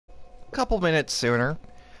couple minutes sooner.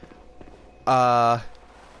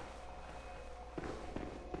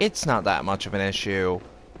 It's not that much of an issue.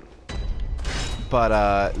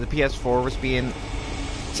 But, the PS4 was being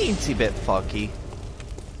teensy bit fucky.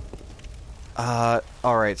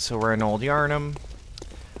 Alright, so we're in Old Yarnum.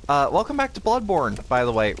 Welcome back to Bloodborne, by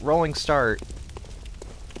the way. Rolling start.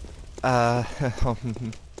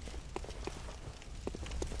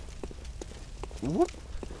 Whoop.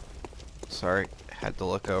 Sorry, had to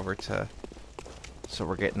look over to... So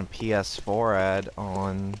we're getting a PS4 ad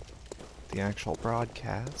on the actual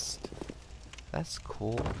broadcast. That's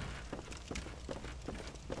cool.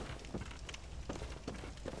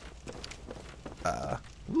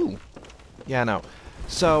 Ooh. Yeah, no.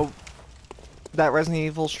 So, that Resident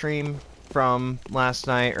Evil stream from last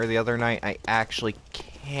night or the other night, I actually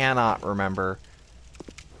cannot remember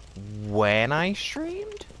when I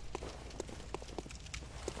streamed.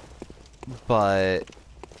 But...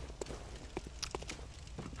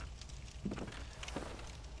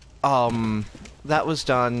 that was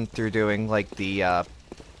done through doing, like, the,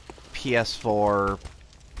 PS4...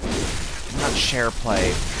 Not share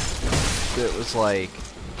play. It was, like...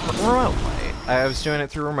 remote play. I was doing it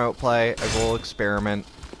through remote play as a little experiment.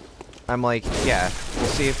 I'm like, yeah, we'll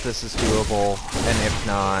see if this is doable, and if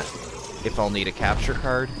not, if I'll need a capture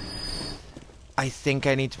card. I think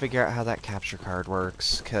I need to figure out how that capture card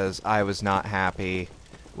works, because I was not happy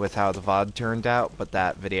with how the VOD turned out, but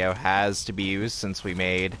that video has to be used since we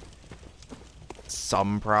made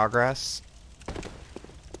some progress.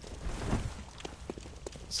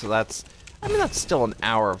 So that's, I mean, that's still an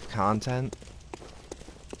hour of content.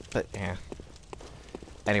 But, yeah.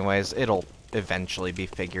 Anyways, it'll eventually be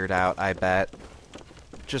figured out, I bet.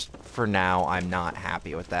 Just for now, I'm not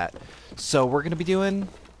happy with that. So we're going to be doing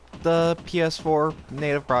the PS4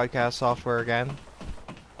 native broadcast software again.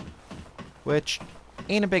 Which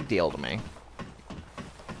ain't a big deal to me.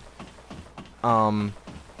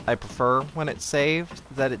 I prefer when it's saved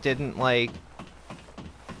that it didn't, like,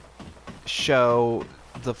 show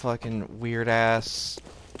the fucking weird-ass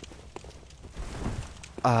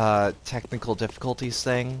technical difficulties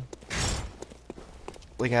thing.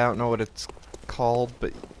 Like, I don't know what it's called,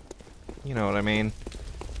 but you know what I mean.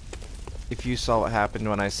 If you saw what happened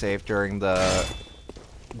when I saved during the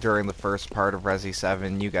first part of Resi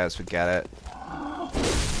 7, you guys would get it.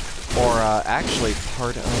 Or, actually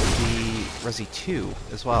part of the Resi 2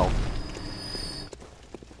 as well.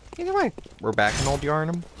 Either way, we're back in Old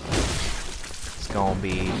Yarnum. It's gonna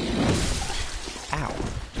be... Ow.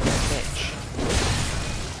 Bitch.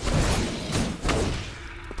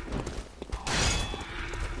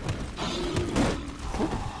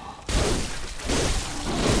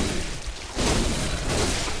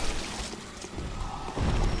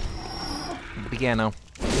 Piano.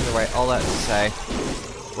 Either way, all that to say,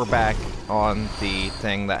 we're back on the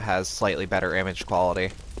thing that has slightly better image quality.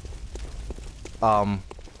 Yeah,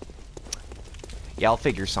 I'll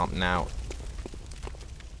figure something out.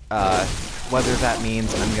 Whether that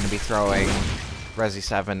means I'm gonna be throwing Resi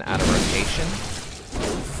 7 out of rotation,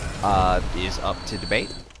 is up to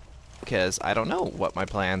debate. Because I don't know what my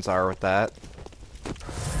plans are with that.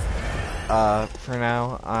 For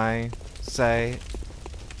now, I say...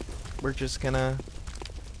 we're just gonna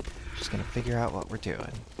figure out what we're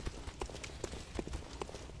doing.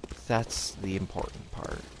 That's the important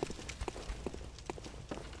part.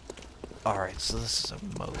 Alright, so this is a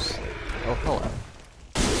mostly... oh, hello.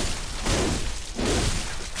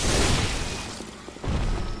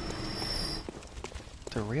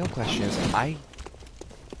 The real question is, I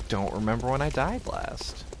don't remember when I died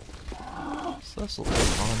last. So this will be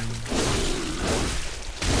fun.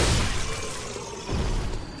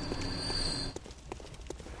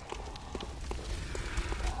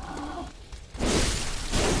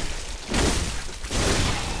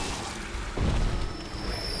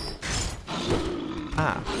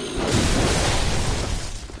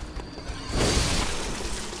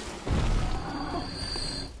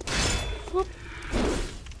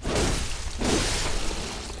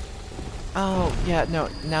 Oh, yeah, no,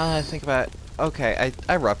 now that I think about it, okay,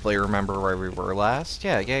 I roughly remember where we were last.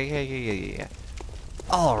 Yeah.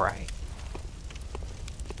 Alright.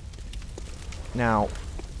 Now,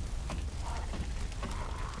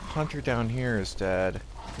 Hunter down here is dead.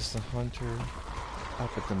 Is the Hunter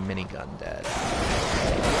up at the minigun dead?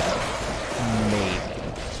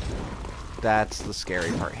 Maybe. That's the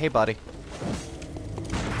scary part. Hey, buddy.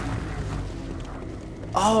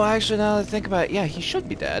 Oh, actually, now that I think about it, yeah, he should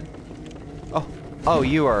be dead. Oh,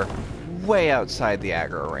 you are way outside the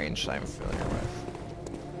aggro range that I'm familiar with.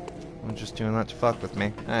 I'm just doing that to fuck with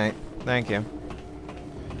me. Alright, thank you.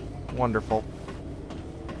 Wonderful.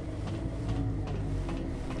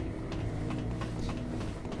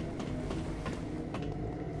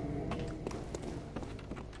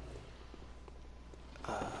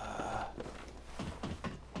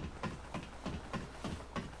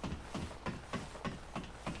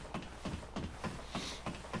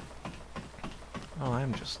 Oh,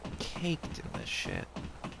 I'm just caked in this shit.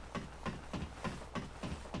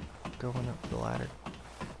 Going up the ladder.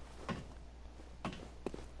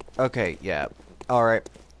 Okay, yeah. Alright.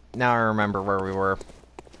 Now I remember where we were.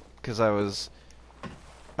 Because I was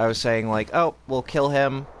saying, like, oh, we'll kill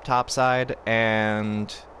him topside,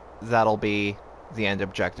 and that'll be the end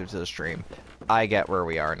objective to the stream. I get where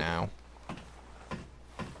we are now.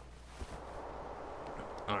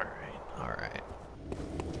 Alright, alright.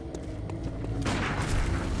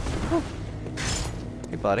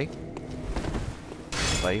 Hey, buddy.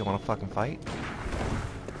 Hey, buddy, you wanna fucking fight?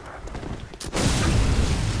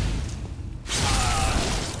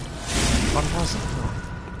 Fun wasn't, huh?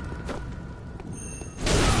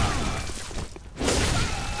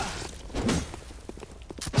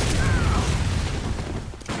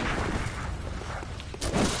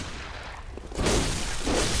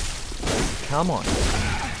 Come on.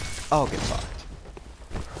 Oh, get fucked.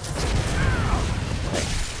 Hey.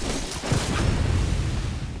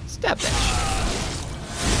 Stab that shit.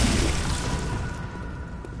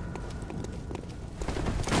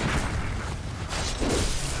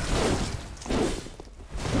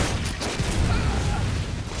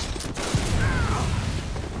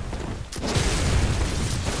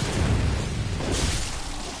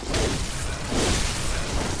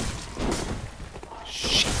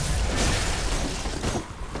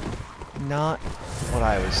 Not what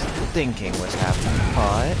I was thinking was happening,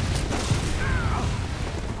 but...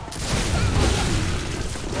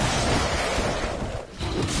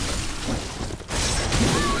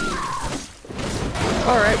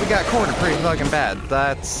 Alright, we got cornered pretty fucking bad.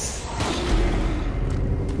 That's...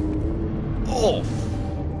 Oh!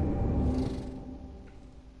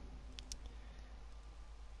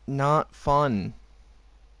 Not fun.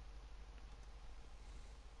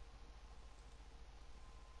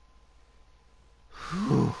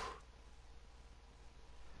 Whew.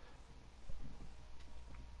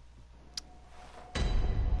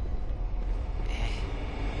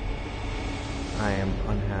 I am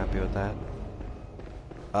unhappy with that.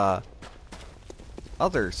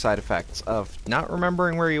 Other side effects of not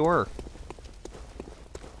remembering where you were.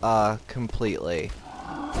 Completely.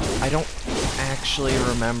 I don't actually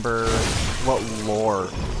remember what lore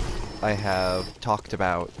I have talked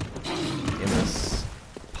about in this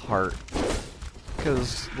part.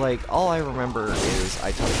 Because, like, all I remember is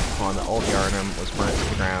I touched upon that Aldiarnum was burnt to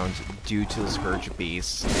the ground due to the Scourge of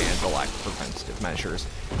Beasts and the lack of preventative measures.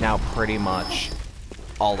 Now, pretty much,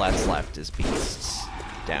 all that's left is beasts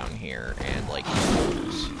down here, and, like,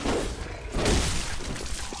 wolves.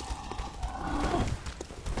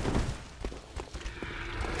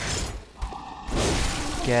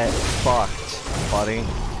 Get fucked, buddy.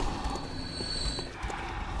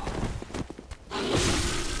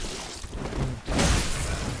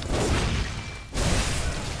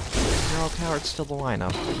 You're all cowards, still the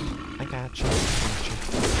lineup. I gotcha.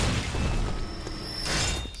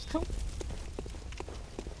 Go.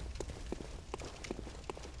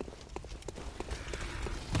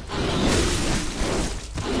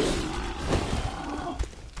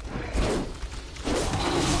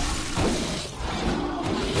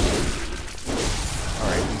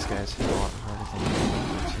 Hit a lot harder than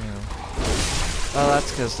me, too. Oh,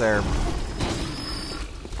 that's because they're...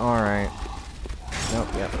 Alright. Nope,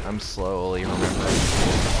 yep, I'm slowly remembering.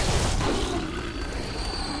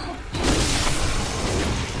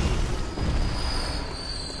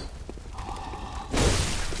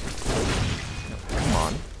 Come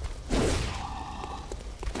on.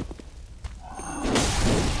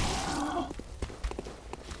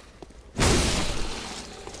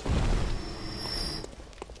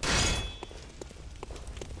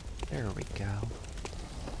 There we go.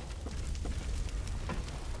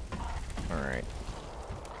 Alright.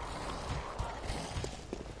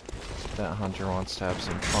 That hunter wants to have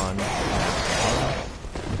some fun.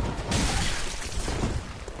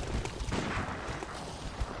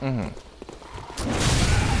 Mm-hmm.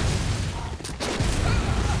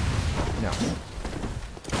 No.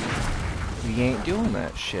 We ain't doing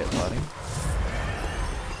that shit, buddy.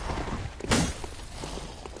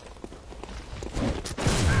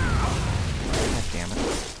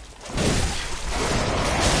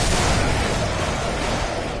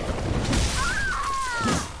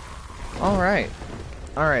 Alright.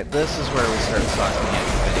 Alright, this is where we start sucking at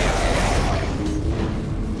the video.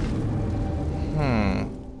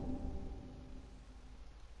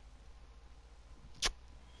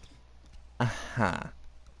 Uh-huh.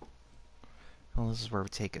 Well, this is where we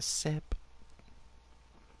take a sip.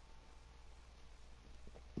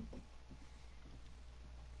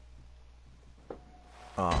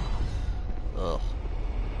 Oh. Ugh.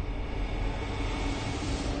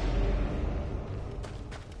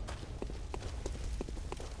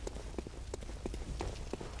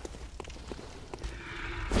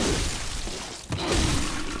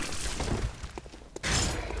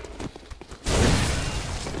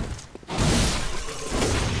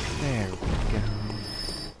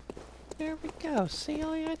 go. See,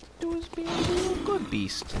 all you had to do was be a little good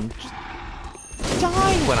beast and just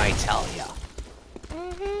die when I tell ya.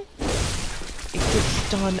 It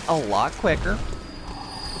gets done a lot quicker.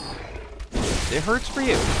 It hurts for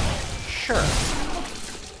you, sure.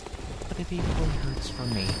 But it equally hurts for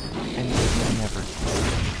me, and it will never.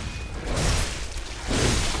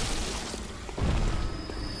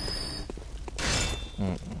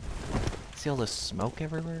 See all this smoke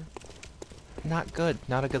everywhere? Not good.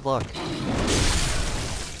 Not a good look.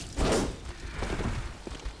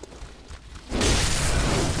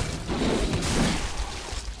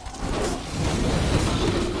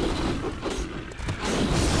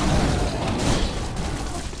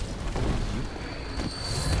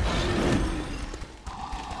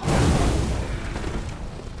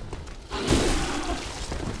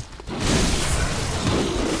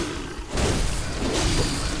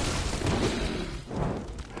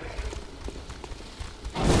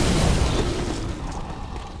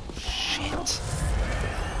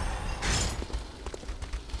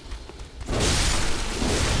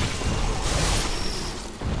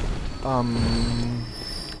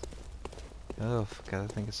 Oh, gotta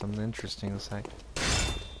think of something interesting to say.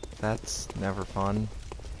 That's never fun.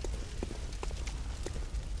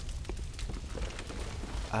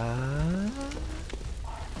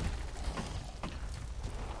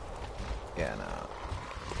 Yeah, no.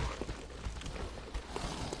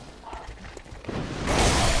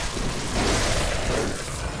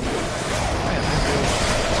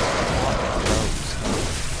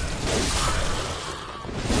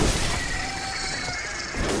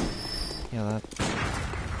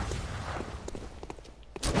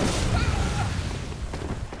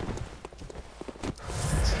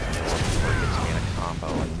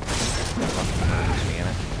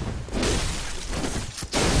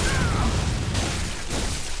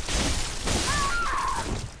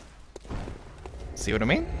 See what I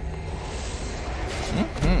mean?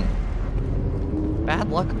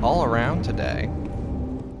 Bad luck all around today.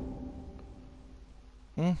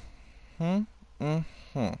 And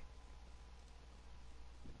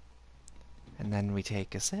then we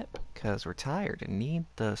take a sip, because we're tired and need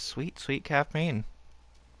the sweet, sweet caffeine.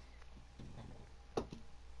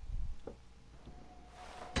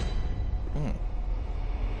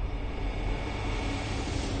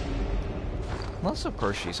 Unless, of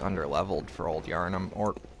course, she's under-leveled for old Yarnum,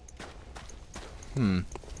 or...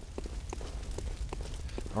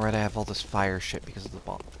 Alright, I have all this fire shit because of the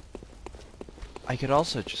boss. I could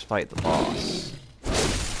also just fight the boss.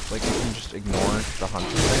 Like, I can just ignore the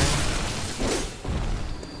hunter there.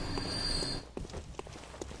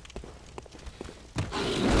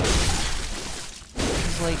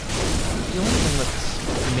 Because, like, the only thing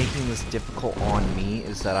that's making this difficult on me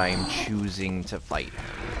is that I am choosing to fight her.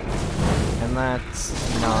 And that's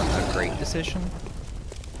not a great decision.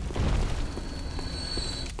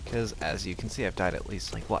 Because, as you can see, I've died at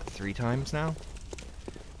least, like, what, 3 times now?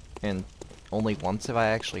 And only once have I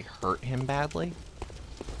actually hurt him badly.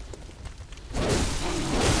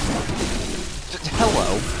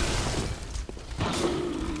 Hello.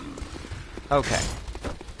 Okay.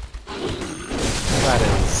 That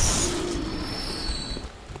is...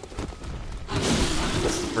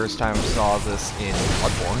 This is the first time I saw this in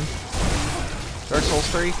Bloodborne. Dark Souls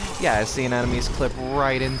 3? Yeah, I've seen enemies clip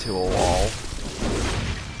right into a wall.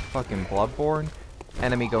 Fucking Bloodborne.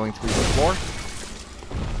 Enemy going through the floor.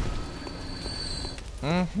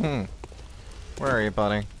 Where are you,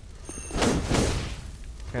 buddy?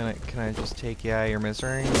 Can I just take you out of your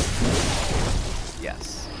misery?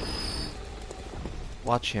 Yes.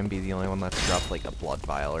 Watch him be the only one that's dropped like a blood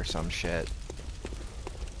vial or some shit.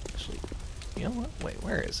 Actually, you know what? Wait,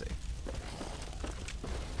 where is he?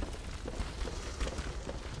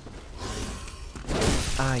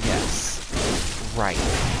 Ah, yes. Right.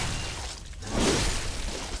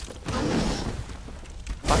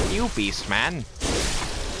 Fuck you, beast man.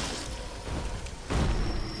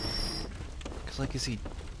 Cause like, is he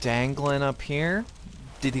dangling up here?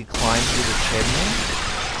 Did he climb through the chimney?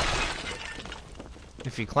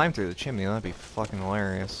 If he climbed through the chimney, that'd be fucking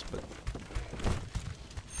hilarious, but...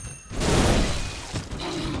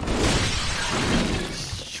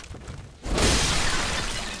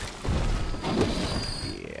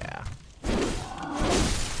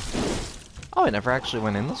 Oh, I never actually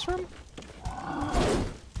went in this room?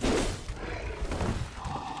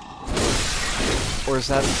 Or is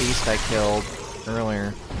that the beast I killed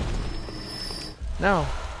earlier? No.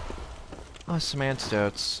 Oh, some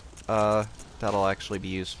antidotes. That'll actually be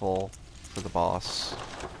useful for the boss.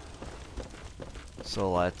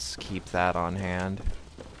 So let's keep that on hand.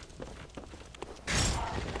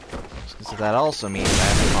 So that also means I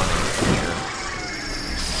have to run in here.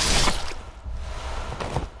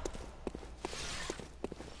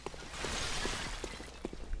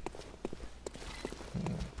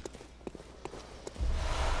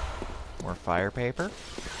 fire paper.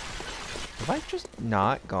 Have I just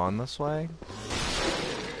not gone this way?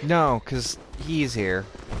 No, because he's here.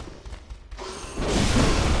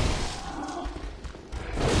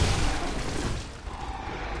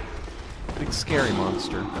 Big scary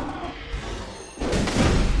monster.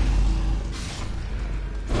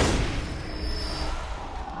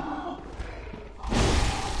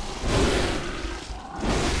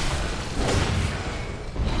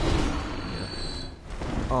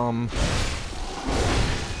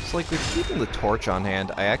 So like with keeping the torch on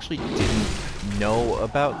hand, I actually didn't know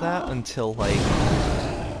about that until like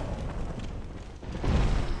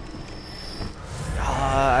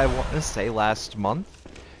I want to say last month.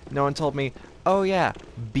 No one told me, oh yeah,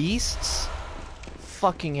 beasts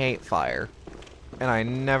fucking hate fire. And I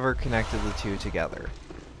never connected the two together.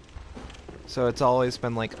 So it's always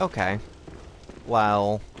been like, okay,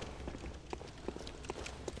 well,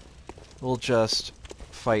 we'll just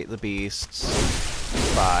fight the beasts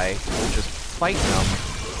by just fighting them,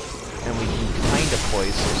 and we can kind of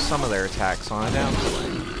poison some of their attacks on a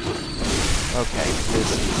downswing. Okay,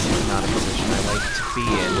 this is not a position I like to be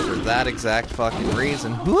in for that exact fucking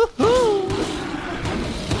reason. Woohoo!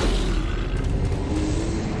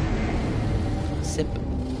 Sip.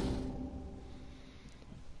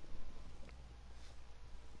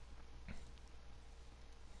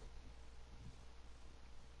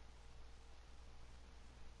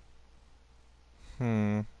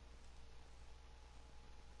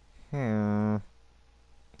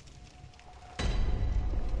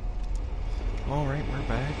 Alright, we're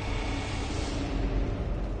back.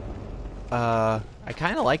 I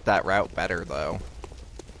kinda like that route better, though.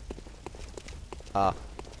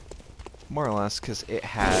 More or less, because it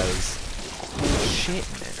has shit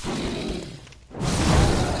in it.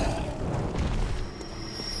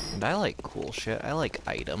 And I like cool shit. I like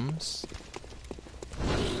items.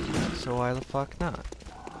 So why the fuck not?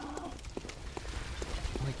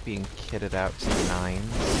 I like being kitted out to the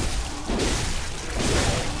nines.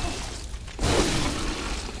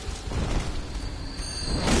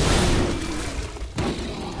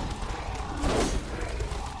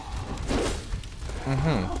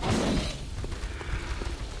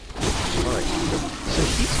 Alright, so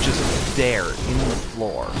he's just there in the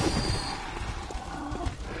floor.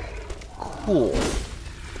 Cool.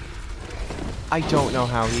 I don't know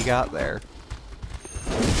how he got there.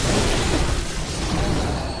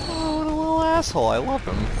 Oh, what a little asshole. I love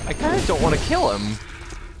him. I kind of don't want to kill him.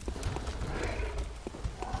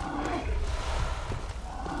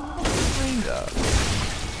 Kinda.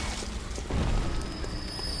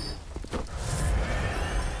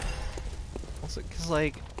 Also, because,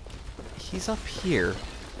 like, he's up here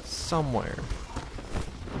somewhere.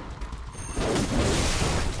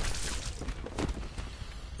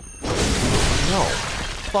 No.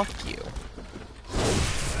 Fuck you.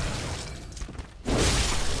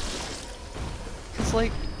 Cause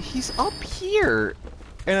like, he's up here,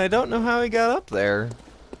 and I don't know how he got up there.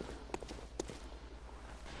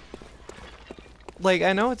 Like,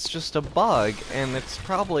 I know it's just a bug, and it's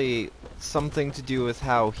probably something to do with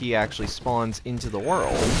how he actually spawns into the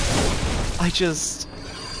world.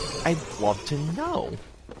 I'd love to know.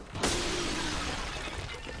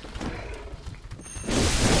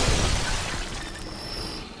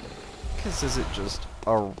 Because is it just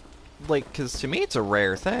a... like, because to me it's a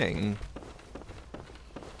rare thing.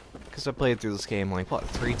 Because I played through this game, like, what,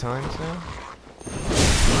 3 times now?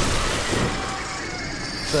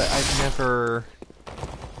 But I've never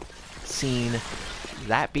seen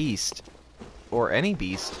that beast, or any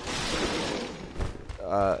beast.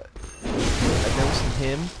 I've never seen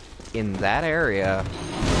him in that area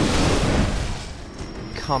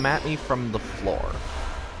come at me from the floor.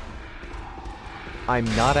 I'm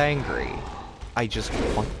not angry. I just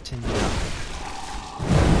want to know.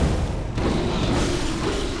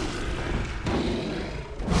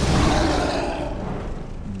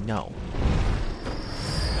 No.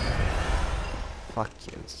 Fuck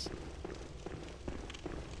yous.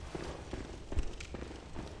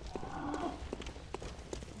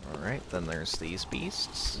 Alright, then there's these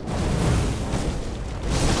beasts.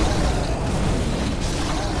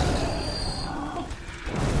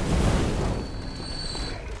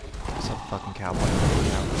 Fucking cowboy.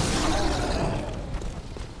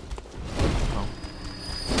 Oh.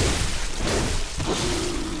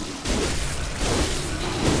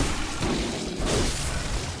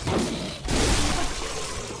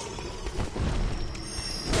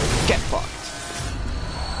 Get fucked.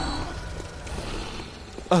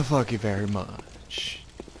 Oh, fuck you very much.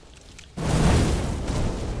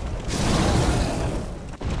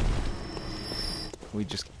 we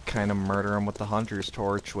just kind of murder him with the Hunter's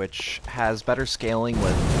Torch, which has better scaling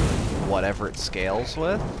with whatever it scales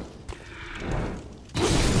with.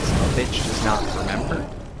 A bitch does not remember.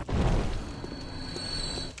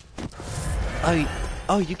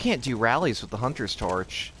 Oh, you can't do rallies with the Hunter's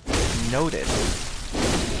Torch. Noted.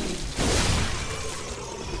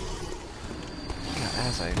 God,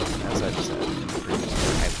 as I've said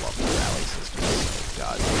previously, I love the rally system so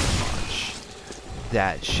goddamn much.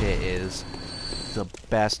 That shit is the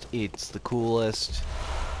best. It's the coolest.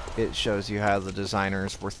 It shows you how the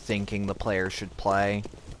designers were thinking the player should play.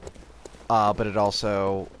 But it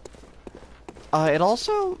also,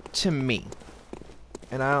 to me,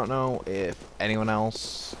 and I don't know if anyone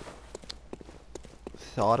else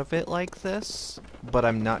thought of it like this, but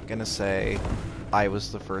I'm not gonna say I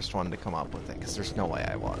was the first one to come up with it, because there's no way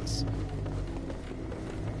I was.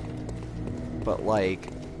 But,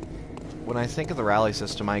 like, when I think of the rally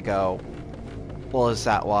system, I go, well, is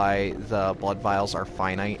that why the blood vials are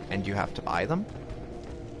finite and you have to buy them?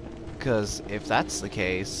 Because if that's the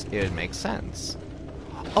case, it would make sense.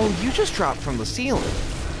 Oh, you just dropped from the ceiling.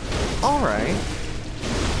 Alright.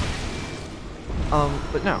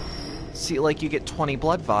 But no. See, like, you get 20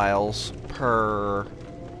 blood vials per...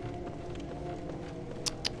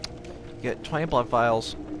 You get 20 blood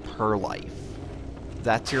vials per life.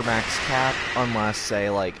 That's your max cap, unless, say,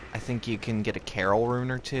 like, I think you can get a Carol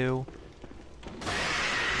rune or two.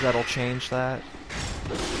 That'll change that.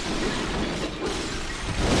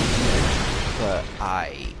 But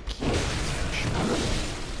I can't sure.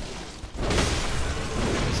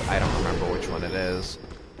 I don't remember which one it is.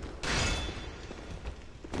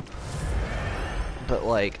 But,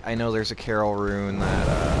 like, I know there's a Carol rune that,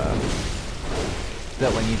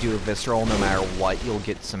 that when you do a visceral, no matter what, you'll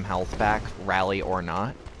get some health back, rally or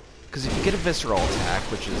not. Because if you get a visceral attack,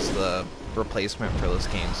 which is the replacement for this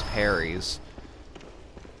game's parries,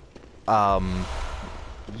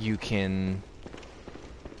 you can...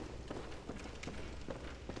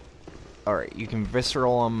 Alright, you can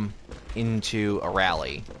visceral them into a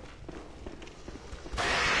rally.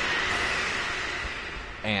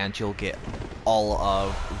 And you'll get all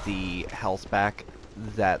of the health back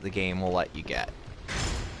that the game will let you get.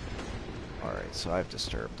 Alright, so I've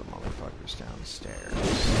disturbed the motherfuckers downstairs.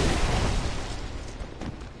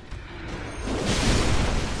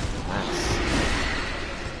 That's...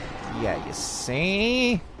 Yeah, you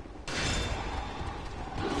see?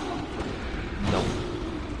 Nope.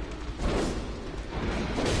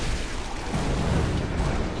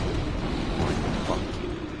 Fuck you.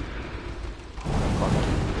 Fuck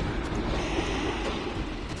you.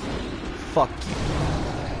 Fuck you.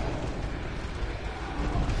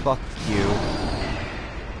 Fuck you.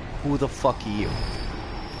 Who the fuck are you?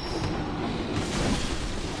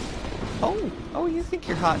 Oh, you think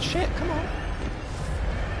you're hot shit? Come on.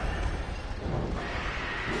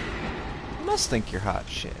 You must think you're hot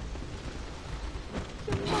shit.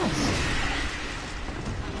 You must.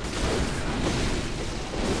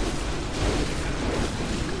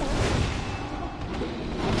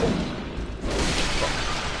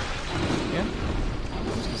 Yeah? I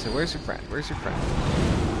was gonna say, where's your friend? Where's your friend?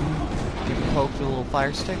 Give him a poke with a little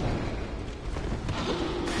fire stick?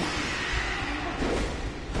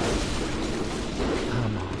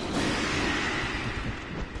 Come on.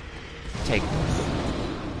 Take this.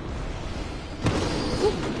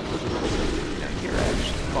 Now you're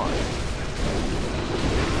actually fine.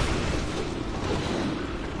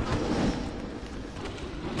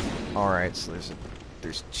 Alright, so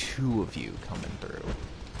there's two of you coming through.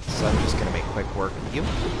 So I'm just gonna make quick work of you.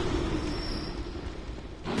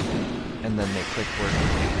 And then make quick work of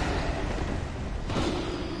me.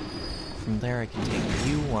 From there I can take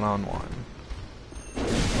you one-on-one.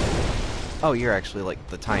 Oh, you're actually like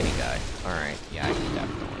the tiny guy. Alright, yeah, I can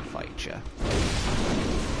definitely fight you.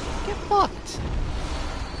 Get fucked!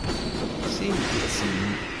 See, we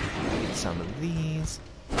get some of these.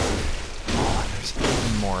 Oh, and there's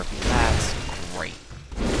even more of you. That's great.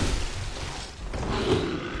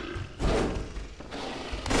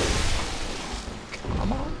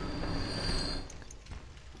 Come on.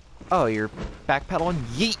 Oh, you're backpedaling?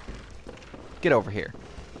 Yeet! Get over here.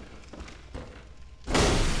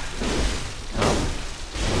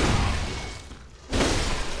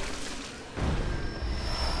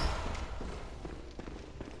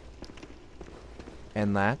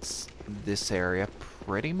 And that's this area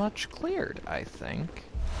pretty much cleared, I think.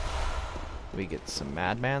 We get some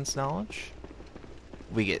Madman's knowledge.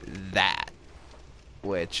 We get that,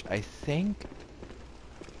 which I think...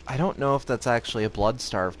 I don't know if that's actually a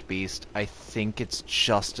blood-starved beast. I think it's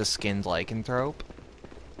just a skinned lycanthrope.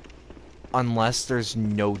 Unless there's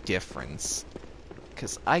no difference.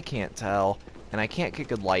 because I can't tell, and I can't get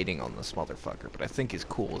good lighting on this motherfucker, but I think he's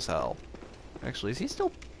cool as hell. Actually, is he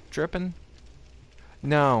still dripping?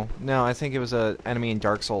 No, I think it was a enemy in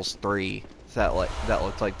Dark Souls 3 that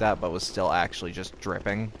looked like that, but was still actually just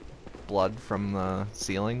dripping blood from the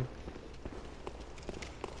ceiling.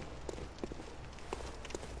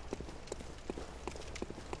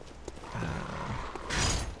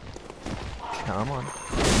 Come on.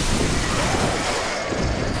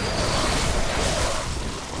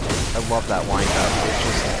 I love that wind up. It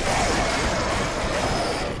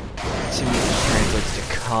just, to me, it translates to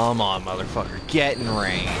come on, motherfucker, get in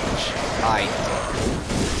range.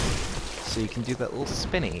 So you can do that little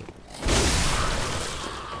spinny.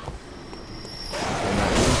 And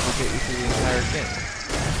that will get you through the entire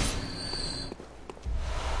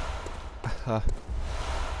game.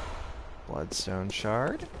 Bloodstone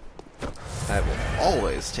shard. I will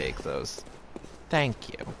always take those. Thank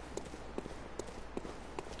you.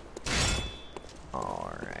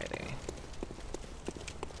 Alrighty.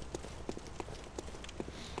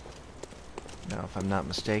 Now, if I'm not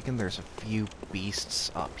mistaken, there's a few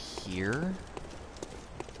beasts up here.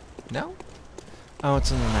 No? Oh,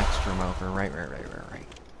 it's in the next room over. Right.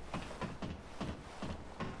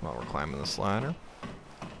 While we're climbing this ladder.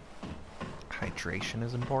 Hydration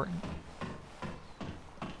is important.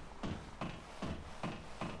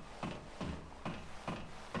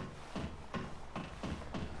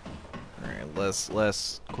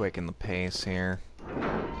 Let's quicken the pace here.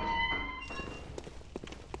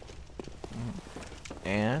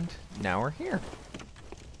 And now we're here.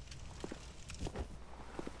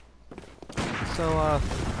 So,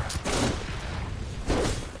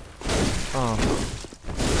 oh.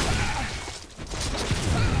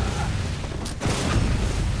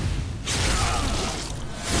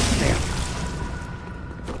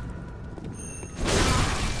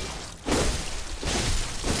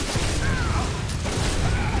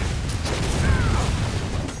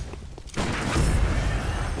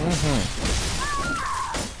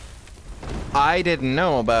 I didn't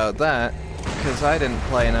know about that, because I didn't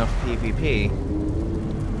play enough PvP.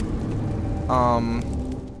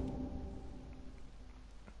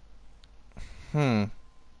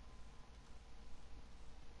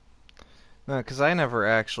 No, because I never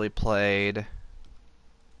actually played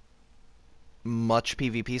much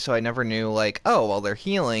PvP, so I never knew, like, oh, while they're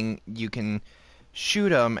healing, you can shoot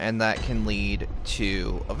them, and that can lead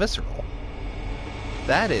to a visceral.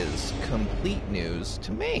 That is complete news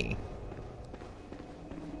to me.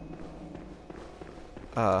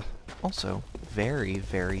 Also, very,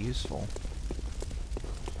 very useful.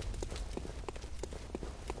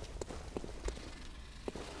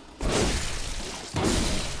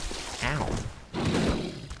 Ow.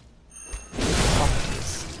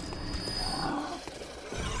 Fuckies.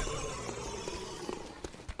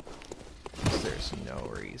 There's no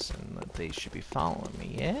reason that they should be following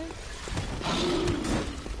me yet.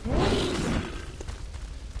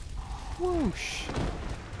 Whoosh.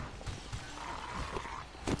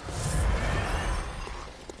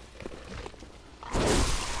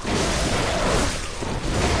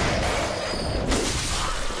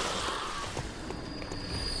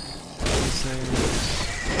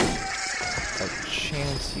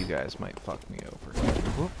 You guys might fuck me over.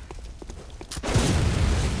 Whoop.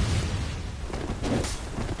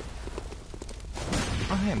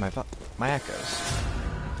 Oh hey, my echoes.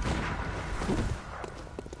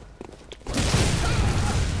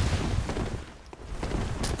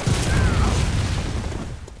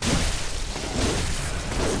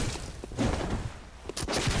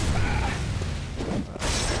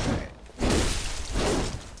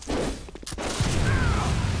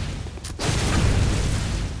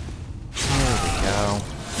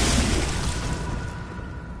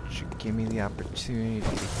 Give me the opportunity to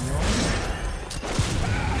heal.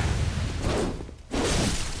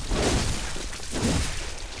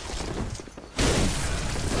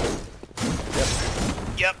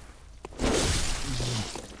 Yep.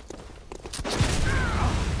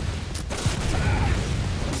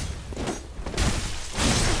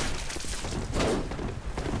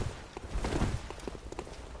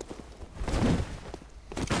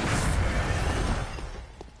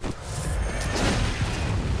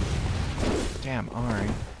 Damn, alright.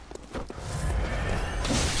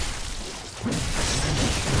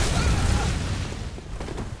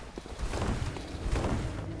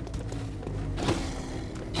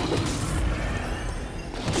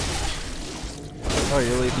 Oh,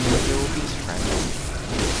 you're leaving me with your little beast friend.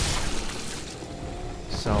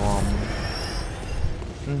 So,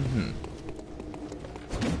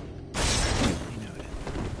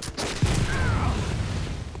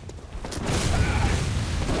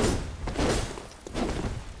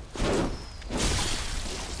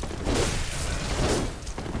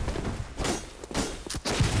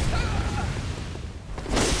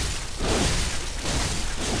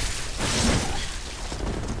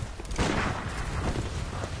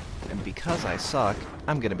 because I suck,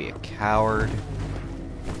 I'm gonna be a coward.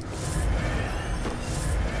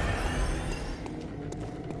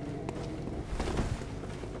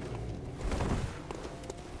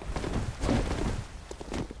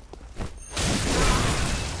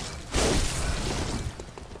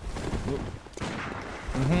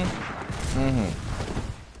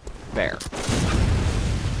 Fair.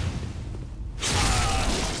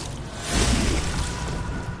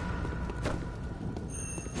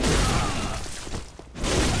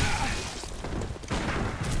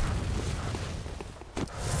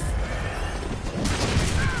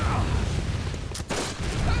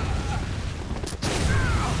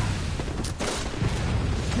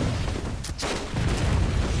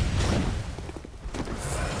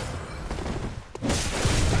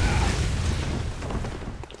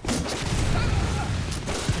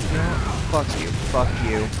 Fuck you. Fuck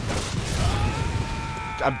you.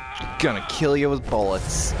 I'm gonna kill you with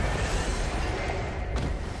bullets.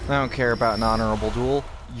 I don't care about an honorable duel.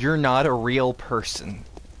 You're not a real person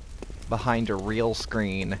behind a real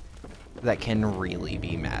screen that can really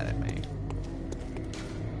be mad at me.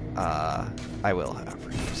 I will,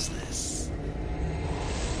 however, use this.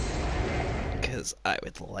 Because I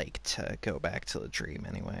would like to go back to the dream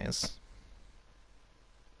anyways.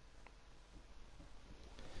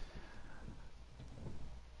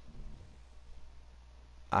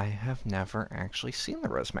 I have never actually seen the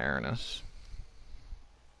Rosmarinus.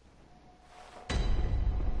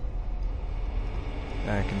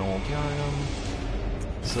 Back in Old Yarnum.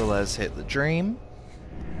 So let's hit the dream.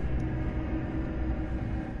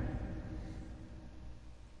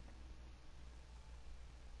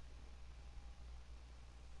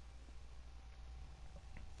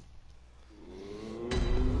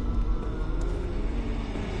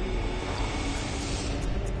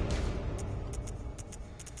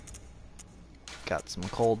 Got some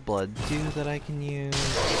cold blood too that I can use.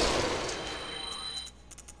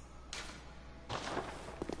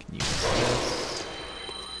 Can use this.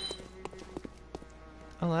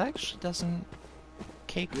 Oh, that actually doesn't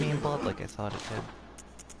cake me in blood like I thought it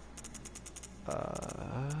did.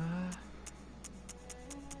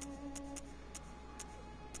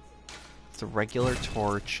 The regular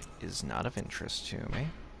torch is not of interest to me.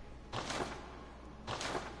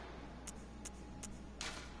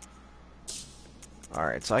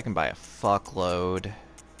 Alright, so I can buy a fuckload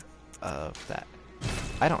of that.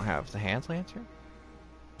 I don't have the hand lantern?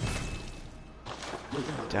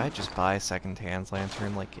 Did I just buy a second hand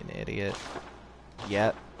lantern like an idiot?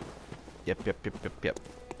 Yep. Yep.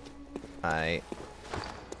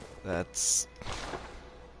 That's...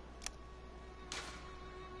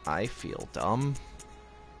 I feel dumb.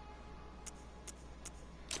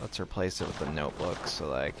 Let's replace it with a notebook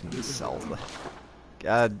so that I can sell the...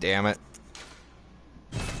 God damn it.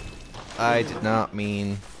 I did not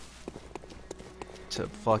mean to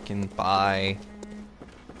fucking buy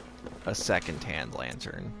a second-hand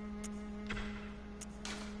lantern.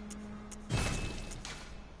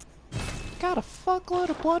 Got a fuckload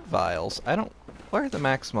of blood vials. I don't... What are the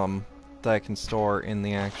maximum that I can store in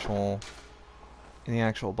the actual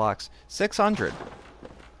box? 600.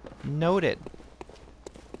 Noted.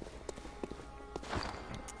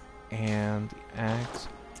 And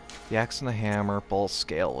the axe and the hammer both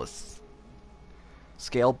scale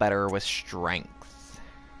better with strength.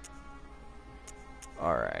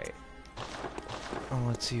 Alright. Well,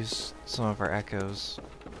 let's use some of our echoes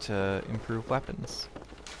to improve weapons.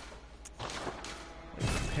 Like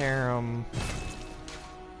repair them.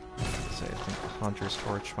 So I think the Hunter's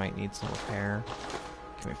Torch might need some repair.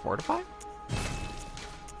 Can we fortify?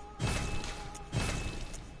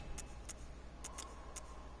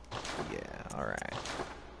 Yeah, alright.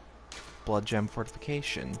 Blood gem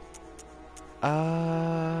fortification.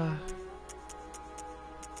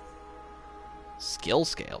 Skill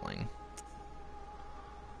scaling.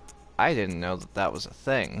 I didn't know that that was a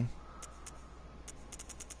thing.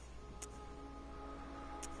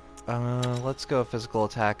 Let's go physical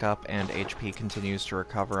attack up and HP continues to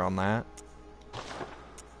recover on that.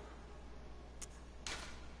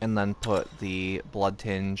 And then put the blood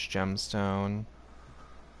tinge gemstone.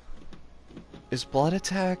 Is blood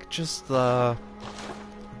attack just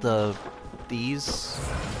these?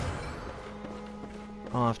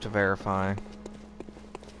 I'll have to verify.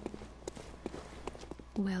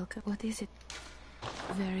 Welcome. What is it?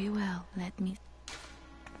 Very well. Let me...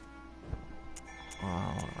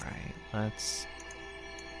 Alright, let's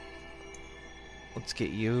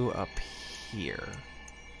get you up here.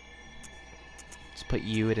 Let's put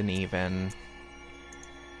you at an even.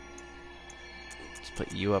 Let's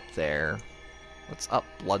put you up there. Let's up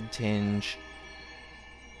blood tinge.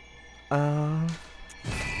 Uh...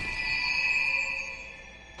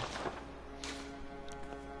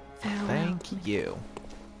 Farewell. Thank you.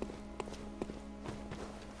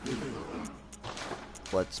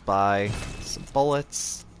 Let's buy some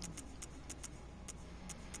bullets.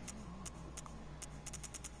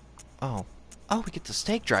 Oh. Oh, we get the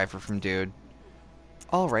stake driver from dude.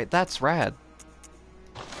 Alright, that's rad.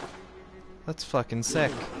 That's fucking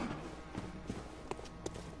sick.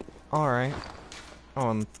 Alright. Oh,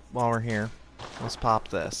 and while we're here, let's pop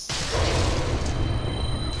this.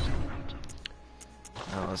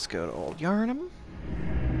 Now let's go to Old Yarnum.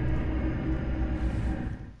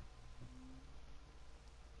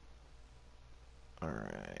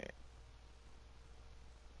 Alright.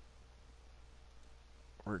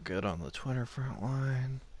 We're good on the Twitter front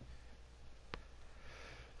line.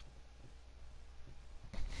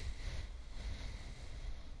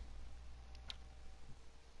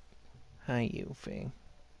 Hi, Yuffie.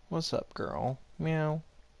 What's up, girl? Meow.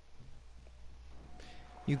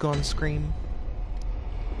 You gonna scream?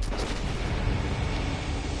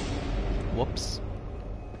 Whoops.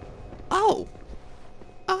 Oh!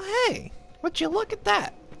 Oh, hey! Would you look at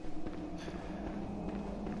that?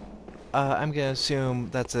 I'm gonna assume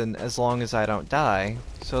that's an as long as I don't die.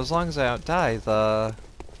 So as long as I don't die, the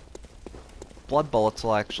blood bullets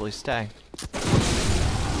will actually stay.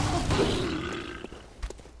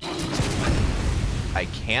 I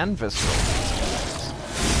can visceral these guys.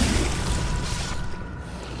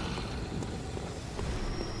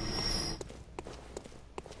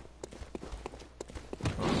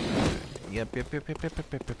 Yep.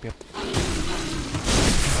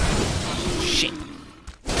 Shit.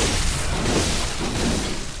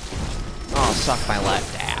 Oh, suck my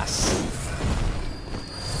left ass.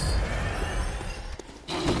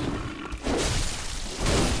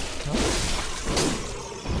 Oh.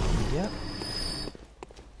 Yep.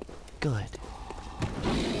 Good.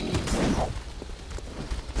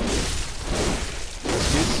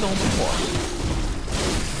 This dude's still on the floor.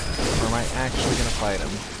 Or am I actually gonna fight him?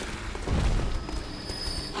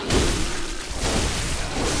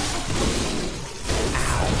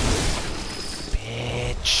 Ow.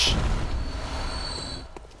 Bitch.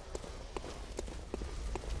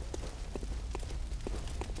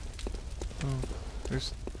 Oh,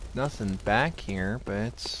 there's nothing back here, but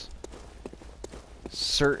it's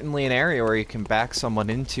certainly an area where you can back someone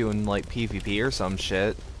into in, like, PvP or some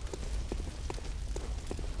shit.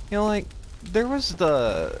 You know, like, there was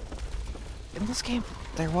in this game,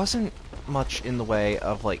 there wasn't much in the way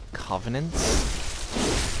of, like, covenants,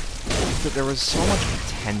 but there was so much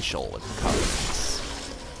potential with covenants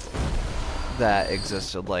that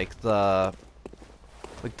existed, like the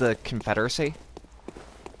Confederacy?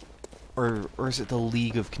 Or is it the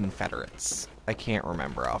League of Confederates? I can't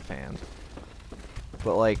remember offhand.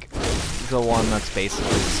 But, like, the one that's basically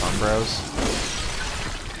the Sunbros.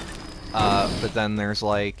 But then there's,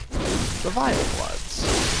 like, the Vile Bloods.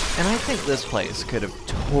 And I think this place could have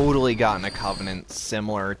totally gotten a covenant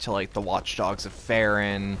similar to, like, the Watchdogs of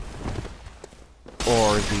Farron,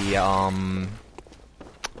 or the,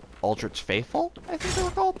 Aldrich Faithful, I think they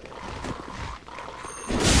were called?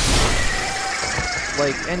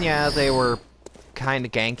 Like, and yeah, they were kinda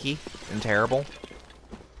ganky and terrible.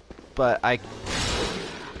 But I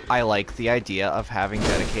like the idea of having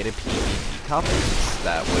dedicated PvP covenants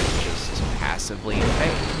that would just passively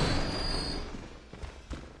invade.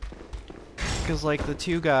 Because, like, the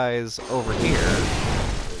two guys over here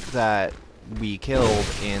that we killed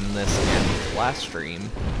in this and last stream,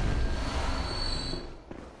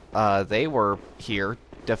 they were here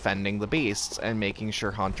defending the beasts and making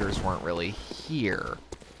sure hunters weren't really here.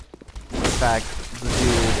 In fact, the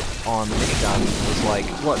dude on the minigun was like,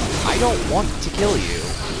 look, I don't want to kill you,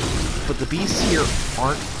 but the beasts here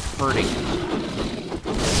aren't hurting you.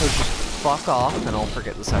 So just fuck off and I'll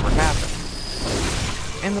forget this ever happened.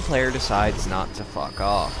 And the player decides not to fuck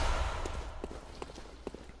off.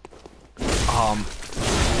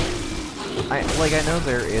 I know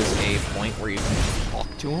there is a point where you can talk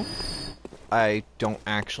to him. I don't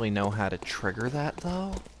actually know how to trigger that,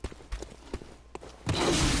 though.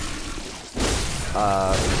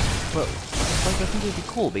 But, like, I think it'd be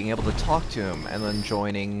cool being able to talk to him and then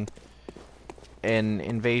joining an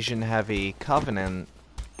invasion-heavy covenant,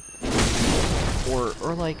 or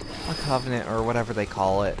like, a covenant, or whatever they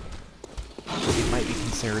call it. It might be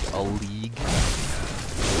considered a league.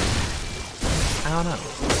 I don't know.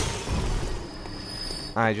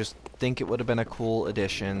 I just think it would have been a cool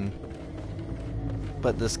addition.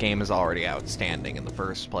 But this game is already outstanding in the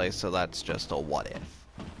first place, so that's just a what if.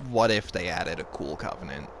 What if they added a cool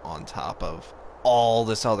covenant on top of all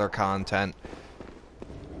this other content?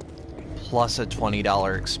 plus a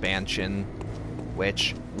 $20 expansion,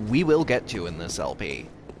 which we will get to in this LP.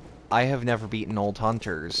 I have never beaten Old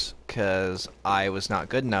Hunters, because I was not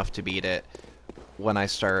good enough to beat it when I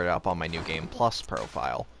started up on my New Game Plus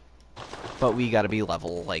profile. But we gotta be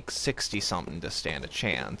level, like, 60-something to stand a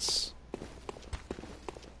chance.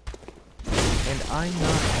 And I'm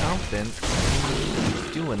not confident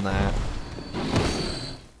in doing that.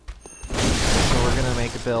 So we're gonna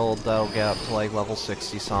make a build that'll get up to, like, level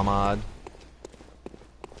 60 some odd.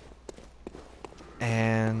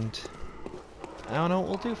 And I don't know what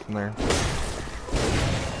we'll do from there.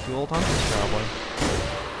 Do Old Hunters, probably.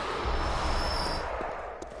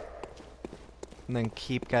 And then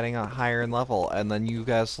keep getting a higher in level, and then you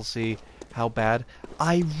guys will see how bad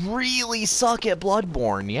I really suck at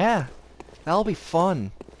Bloodborne. Yeah, that'll be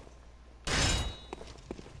fun.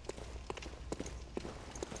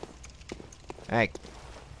 Hey.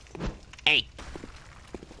 Hey.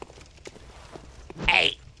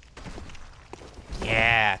 Hey.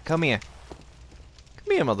 Yeah, come here.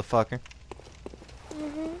 Come here, motherfucker.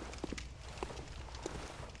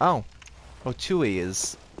 Oh. Oh, Tui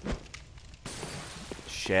is...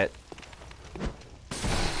 Shit.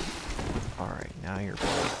 Alright, now you're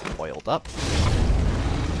both oiled up.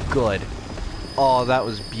 Good. Oh, that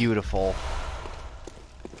was beautiful.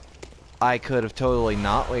 I could have totally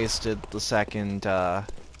not wasted the second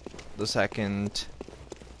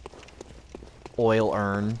oil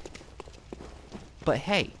urn. But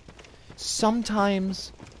hey,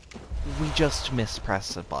 sometimes we just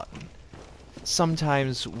mispress a button.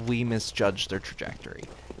 Sometimes we misjudge their trajectory.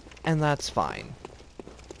 And that's fine.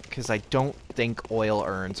 Because I don't think oil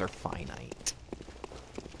urns are finite.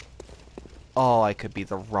 Oh, I could be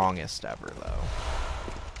the wrongest ever, though.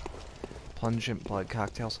 Pungent blood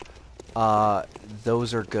cocktails.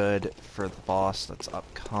 Those are good for the boss that's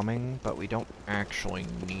upcoming, but we don't actually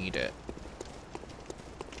need it.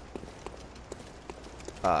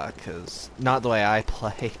 Cause not the way I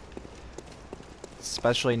play.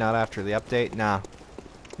 Especially not after the update. Nah.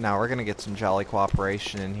 Nah, we're gonna get some jolly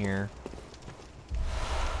cooperation in here.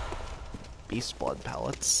 Beast blood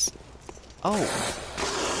pellets. Oh!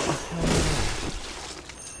 Oh, hell no.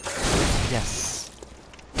 Yes.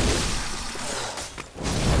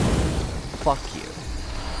 Fuck you.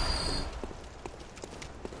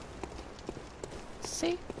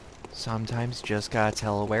 See? Sometimes just gotta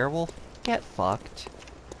tell a werewolf, get fucked.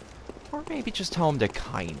 Or maybe just tell him to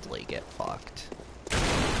kindly get fucked.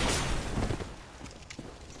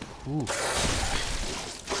 Ooh.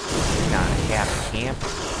 Not a happy camper.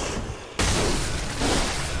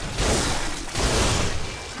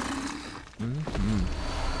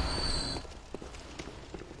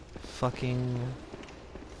 Fucking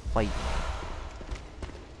fight me.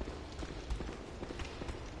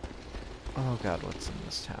 Oh god, what's in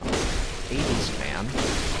this town? 80s man.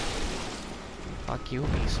 Fuck you,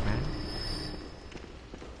 beast man.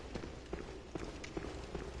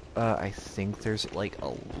 I think there's like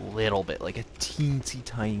a little bit, like a teensy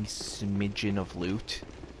tiny smidgen of loot.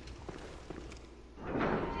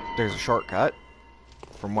 There's a shortcut.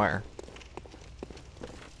 From where?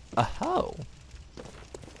 Oh.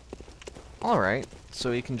 Alright, so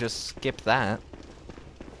we can just skip that.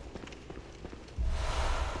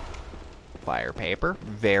 Fire paper,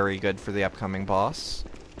 very good for the upcoming boss.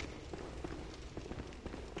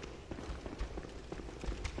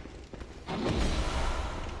 Come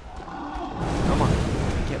on,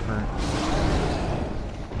 get burnt.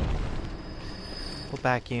 We'll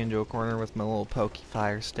back you into a corner with my little pokey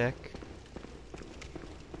fire stick.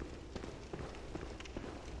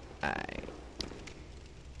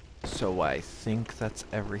 So I think that's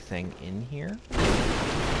everything in here?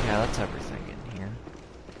 Yeah, that's everything in here.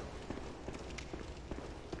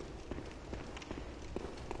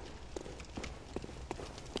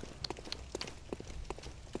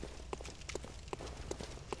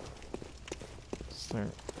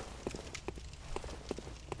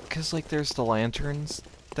 Because, like, there's the lanterns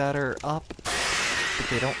that are up, but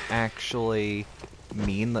they don't actually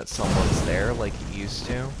mean that someone's there like it used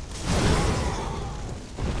to.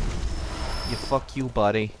 You fuck you,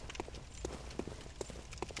 buddy.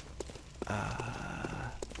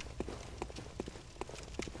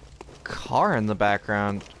 Car in the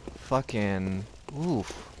background. Fucking...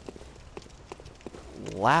 oof.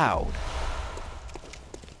 Loud.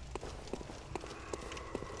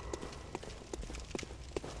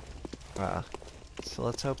 So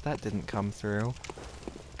let's hope that didn't come through.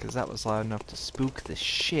 Because that was loud enough to spook the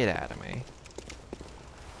shit out of me.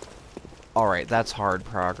 Alright, that's hard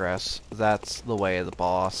progress. That's the way of the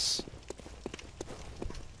boss.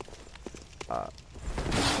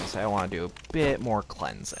 I want to do a bit more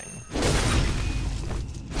cleansing.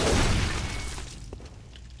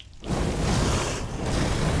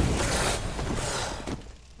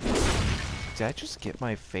 Did I just get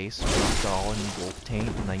my face rubbed all in wolf taint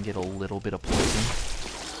and then get a little bit of poison?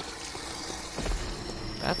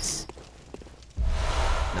 That's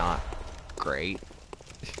not great.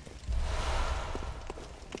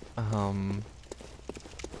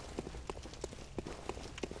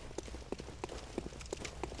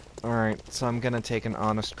 Alright, so I'm gonna take an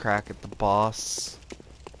honest crack at the boss.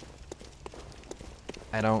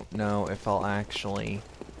 I don't know if I'll actually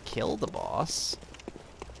kill the boss.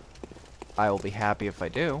 I will be happy if I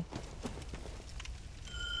do.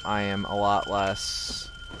 I am a lot less...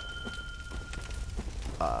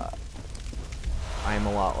 I am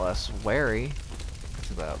a lot less wary.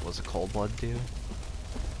 That was a cold blood dude.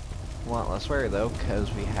 A lot less wary though,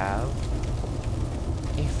 because we have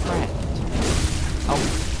a friend.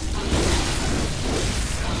 Oh.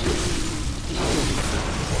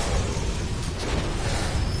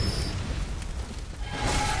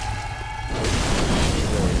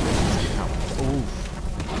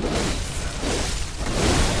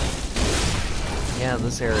 Yeah,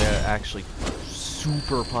 this area actually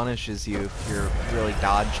super punishes you if you're really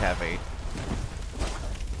dodge heavy.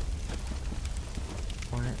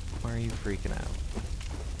 Why are you freaking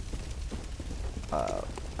out?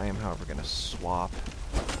 I am, however, gonna swap for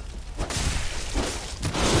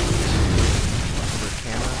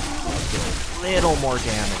camera. Get a little more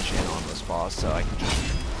damage in on this boss so I can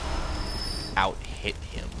just out-hit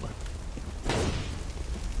him.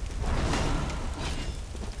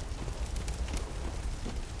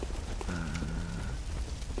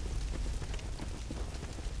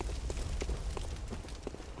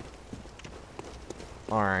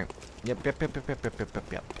 Alright. Yep.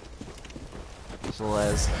 So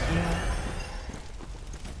let's...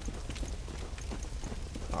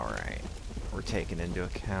 Alright. We're taking into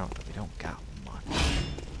account that we don't got much.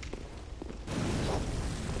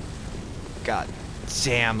 God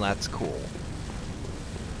damn, that's cool.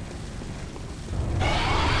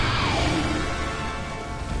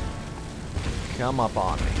 Come up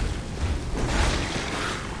on me.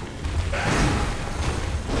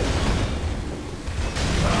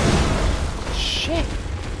 Shit!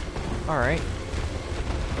 Alright.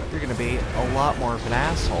 You're gonna be a lot more of an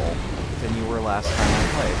asshole than you were last time I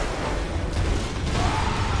played.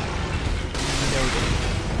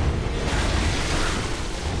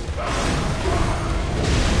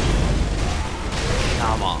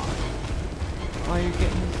 Come on. Oh, you're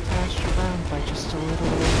getting passed around by just a little...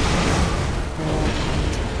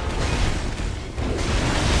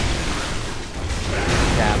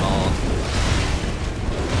 Camel.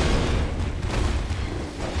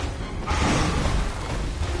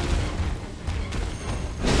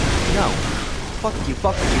 No. Fuck you,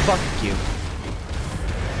 fuck you, fuck you.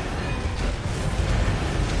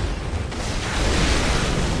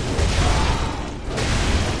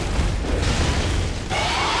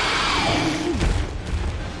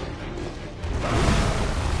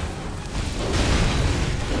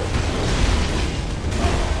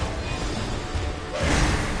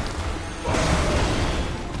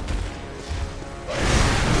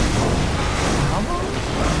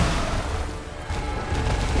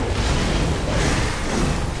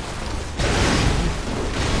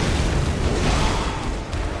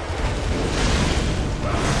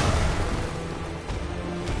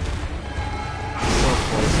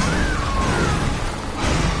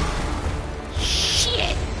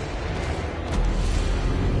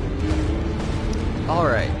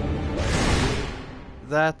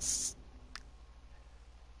 That's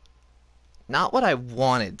not what I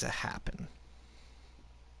wanted to happen.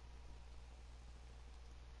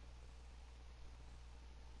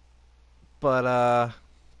 But,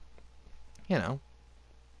 you know.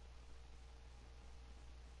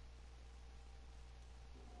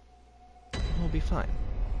 We'll be fine.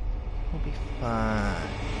 We'll be fine.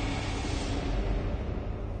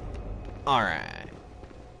 Alright.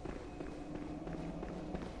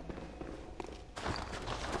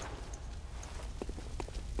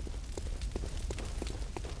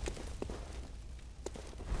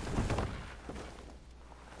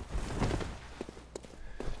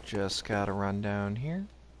 Just gotta run down here.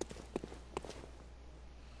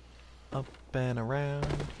 Up and around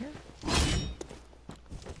here.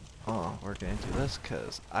 Oh, we're gonna do this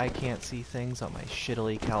because I can't see things on my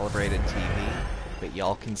shittily calibrated TV, but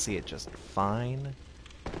y'all can see it just fine.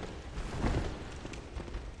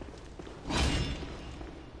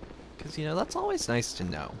 Because, you know, that's always nice to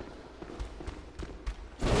know.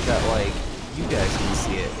 That, like, you guys can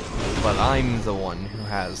see it, but I'm the one who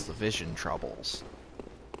has the vision troubles.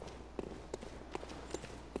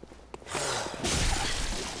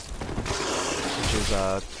 Which is,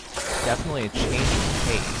 definitely a change of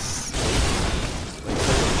pace.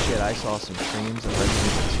 shit, I saw some streams of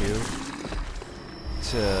Resident Evil 2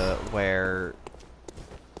 to where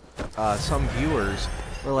some viewers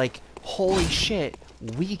were like, holy shit,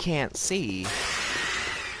 we can't see.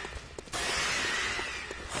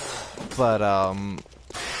 But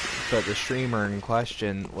the streamer in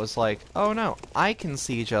question was like, oh no, I can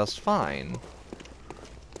see just fine.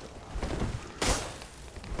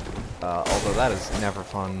 Although that is never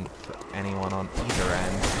fun for anyone on either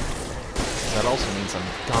end. That also means I'm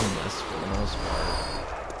gunless for the most part.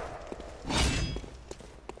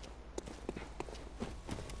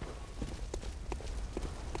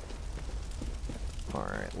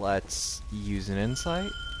 Alright, let's use an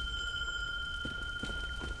insight.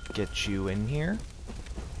 Get you in here.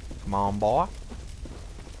 Come on, boy.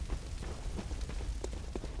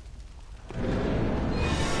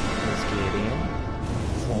 Let's get in.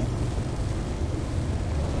 Thump.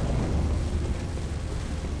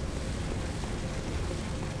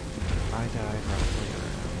 I died roughly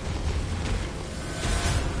around.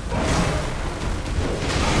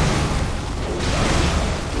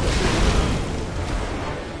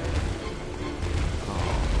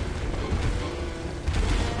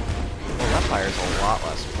 Fire's a lot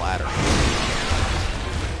less flattering.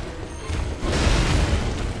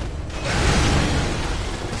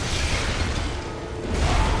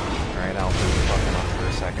 Alright, I'll turn the fucking off for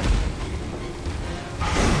a second.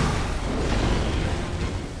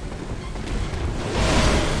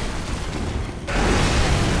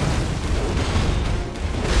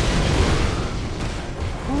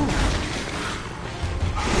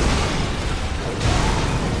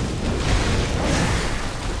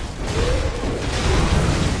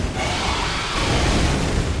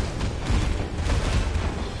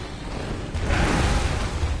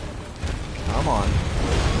 Come on.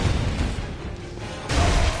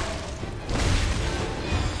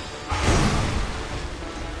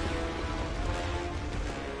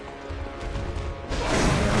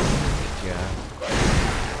 Yeah.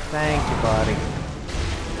 Thank you, buddy.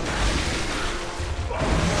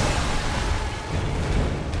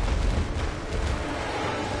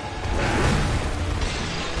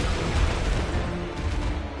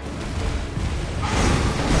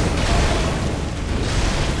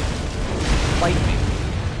 Fight me.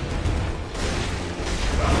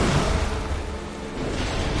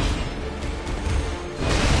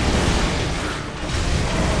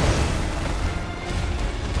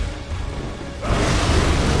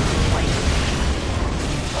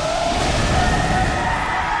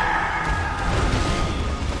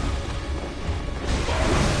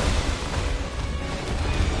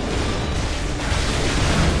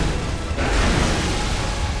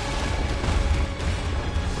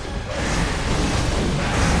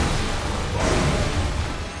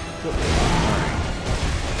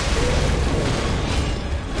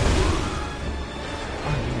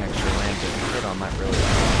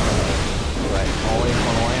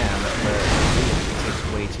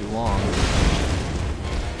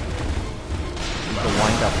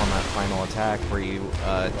 Up on that final attack where you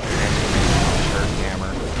transform into a turret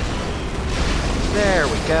hammer. There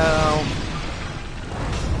we go.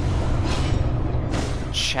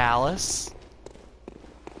 Chalice.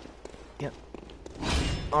 Yep.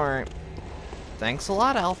 Alright. Thanks a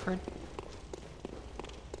lot, Alfred.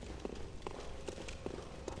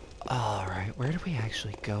 Alright, where do we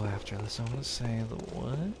actually go after this? I want to say the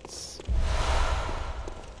woods.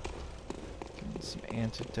 Give me some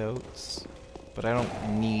antidotes. But I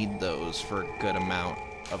don't need those for a good amount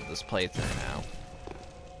of this playthrough now.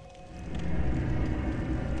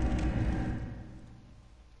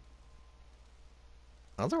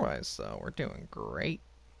 Otherwise, though, we're doing great.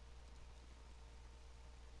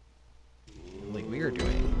 Like, we are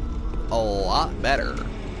doing a lot better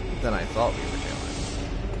than I thought we were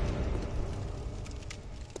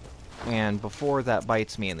doing. And before that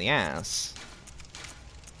bites me in the ass,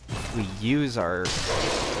 we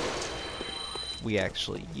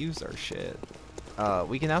actually use our shit.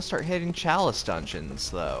 We can now start hitting Chalice dungeons,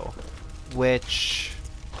 though. Which,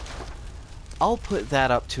 I'll put that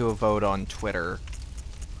up to a vote on Twitter.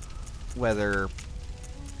 Whether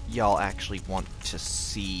y'all actually want to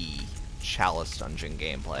see Chalice dungeon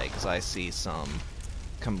gameplay. Because I see some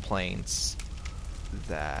complaints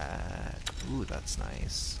that... Ooh, that's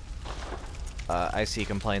nice. I see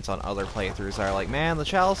complaints on other playthroughs that are like, man, the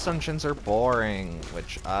Chalice dungeons are boring,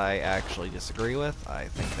 which I actually disagree with. I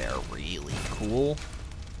think they are really cool.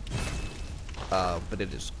 But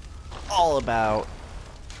it is all about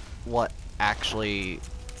what actually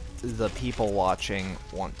the people watching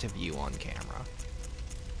want to view on camera.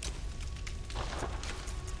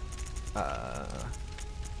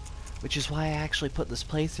 Which is why I actually put this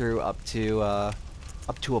playthrough up to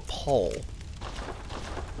a poll.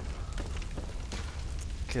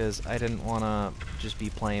 Because I didn't want to just be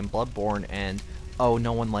playing Bloodborne and, oh,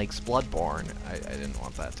 no one likes Bloodborne. I didn't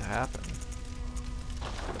want that to happen.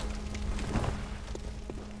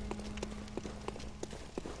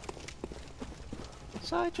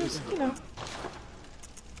 So I just, you know...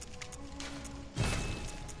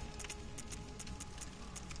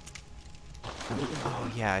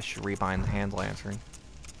 Oh yeah, I should rebind the hand lantern.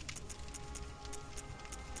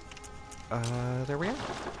 There we are.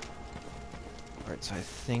 Alright, so I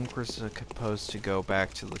think we're supposed to go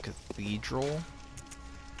back to the cathedral.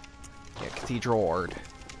 Yeah, Cathedral Ward.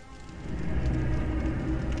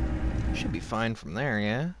 Should be fine from there,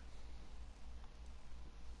 yeah?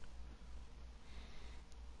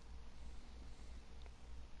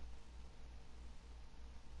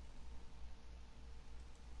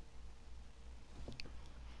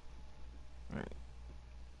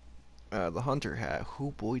 Alright. The hunter hat.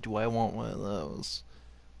 Oh boy, do I want one of those.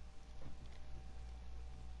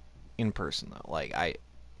 In person, though. Like, I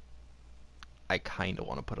kind of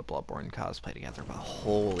want to put a Bloodborne cosplay together, but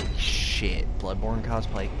holy shit, Bloodborne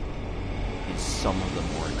cosplay is some of the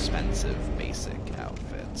more expensive basic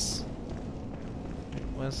outfits.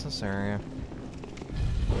 What is this area?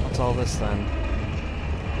 What's all this then?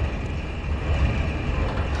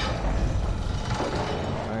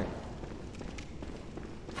 Alright.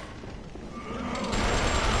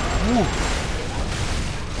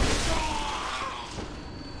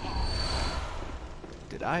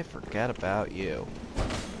 Did I forget about you?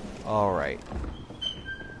 Alright.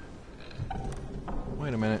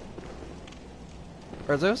 Wait a minute.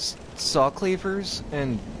 Are those saw cleavers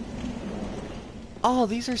and... Oh,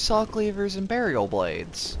 these are saw cleavers and burial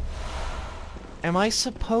blades. Am I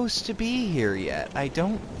supposed to be here yet? I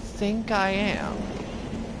don't think I am.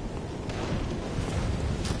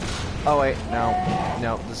 Oh wait, no.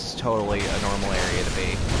 No, this is totally a normal area to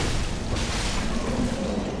be.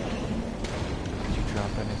 Did you drop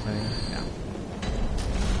anything? No.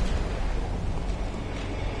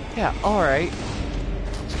 Yeah, alright.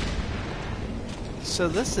 So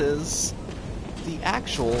this is the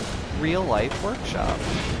actual real-life workshop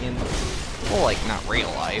in... Well, like, not real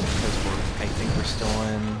life, because I think we're still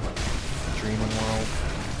in dreaming world.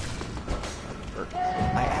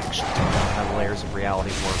 I actually don't know how layers of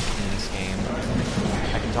reality work in this game.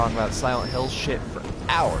 I can talk about Silent Hill shit for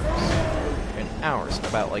hours and hours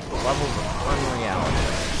about, like, the levels of unreality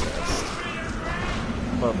that exist.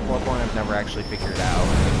 But Bloodborne I've never actually figured out.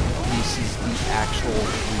 This is the actual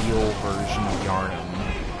real version of Yarnum.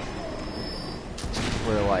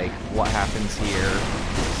 Where, like, what happens here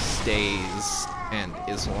stays and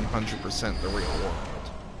is 100% the real world.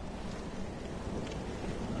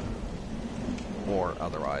 Or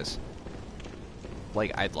otherwise.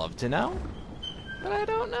 Like, I'd love to know, but I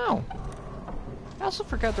don't know. I also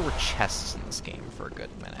forgot there were chests in this game for a good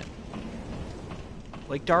minute.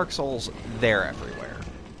 Like Dark Souls, they're everywhere.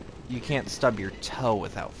 You can't stub your toe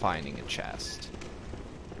without finding a chest.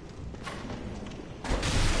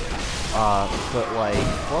 But like,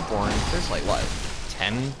 Bloodborne, there's like, what,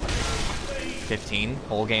 10, 15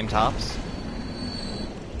 whole game tops?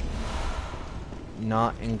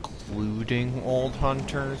 Not including old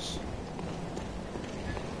hunters.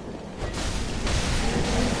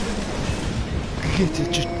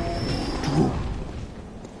 Just...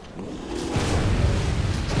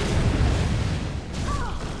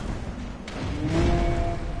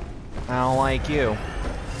 I don't like you.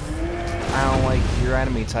 I don't like your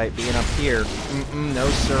enemy type being up here. No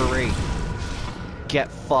siree.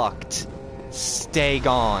 Get fucked. Stay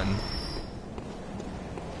gone.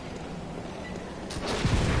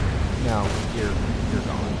 No, you're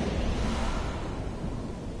gone.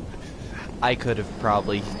 I could have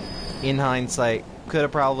probably, in hindsight, could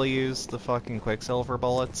have probably used the fucking Quicksilver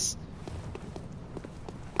bullets.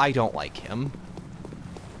 I don't like him.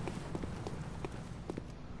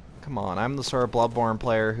 Come on, I'm the sort of Bloodborne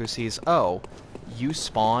player who sees, oh, you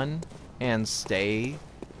spawn and stay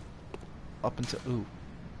up until, ooh.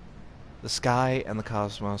 The sky and the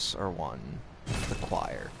cosmos are one. The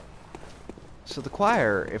choir. So the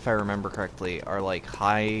choir, if I remember correctly, are like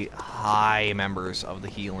high members of the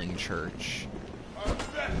healing church.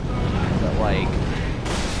 That like,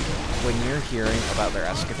 when you're hearing about their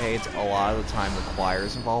escapades, a lot of the time the choir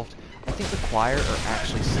is involved. I think the choir are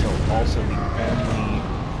actually still also the only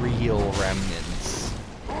real remnants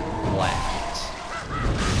left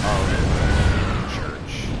of the healing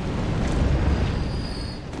church.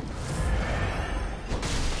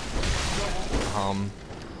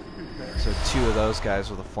 So 2 of those guys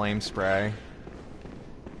with a flame spray.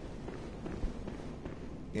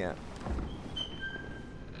 Yeah.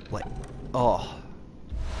 Like, oh,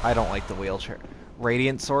 I don't like the wheelchair.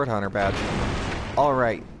 Radiant Sword Hunter badge.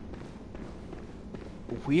 Alright.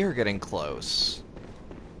 We are getting close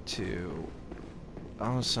to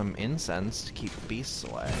some incense to keep the beasts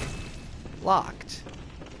away. Locked.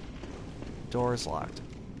 Door's locked.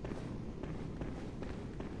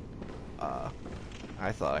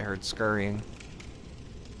 I thought I heard scurrying.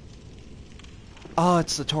 Oh,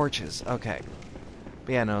 it's the torches. Okay.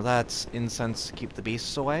 But yeah, no, that's incense to keep the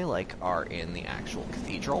beasts away, like are in the actual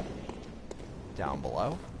cathedral. Down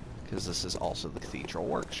below. Because this is also the cathedral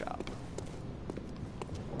workshop.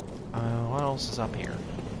 What else is up here?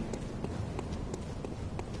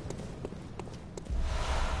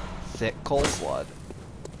 Thick cold blood.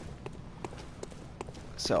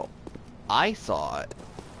 So, I thought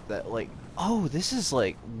that, like, oh, this is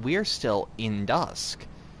like, we're still in dusk.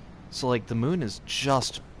 So, like, the moon is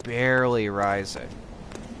just barely rising.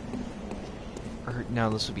 Or, no,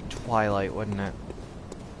 this would be twilight, wouldn't it?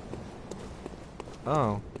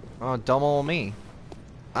 Oh, dumb ol' me.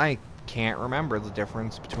 I can't remember the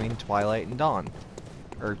difference between twilight and dawn.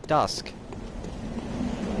 Or dusk.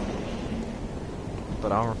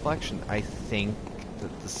 But on reflection, I think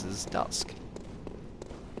that this is dusk.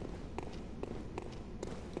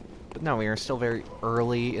 But no, we are still very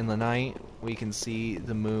early in the night. We can see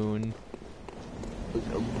the moon.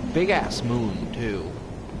 A big-ass moon, too.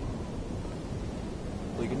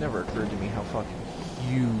 Like, it never occurred to me how fucking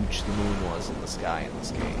huge the moon was in the sky in this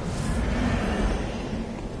game.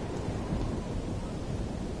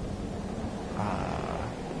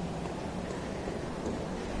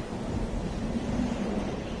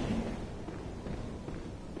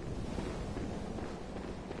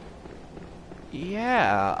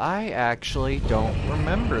 Yeah, I actually don't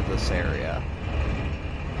remember this area.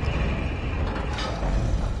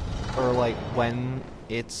 Or, like, when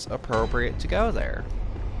it's appropriate to go there.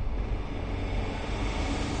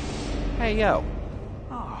 Hey, yo.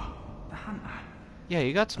 Oh, the hunter. Yeah,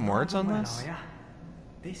 you got some words on Well, this? are ya?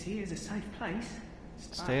 This here is a safe place.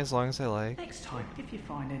 Stay as long as I like. Next time, if you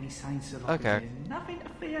find any saints alive, Okay. there's nothing to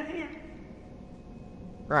fear here.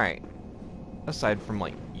 Right. Aside from,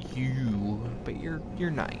 like, you, but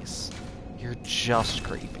you're nice. You're just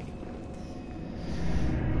creepy.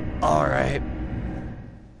 Alright.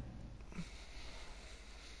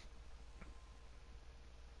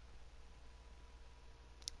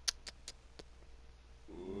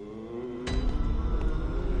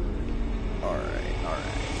 Alright.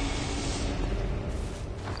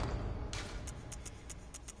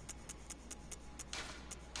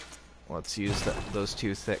 Let's use those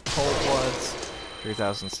two thick cold bloods.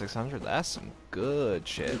 3,600, that's some good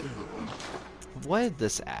shit. What did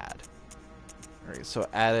this add? Alright, so it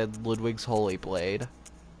added Ludwig's Holy Blade.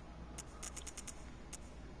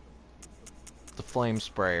 The Flame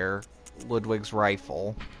Sprayer. Ludwig's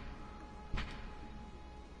Rifle.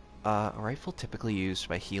 A rifle typically used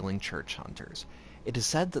by healing church hunters. It is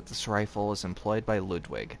said that this rifle was employed by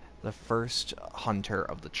Ludwig, the first hunter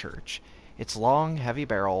of the church. Its long, heavy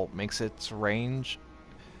barrel makes up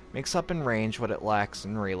in range what it lacks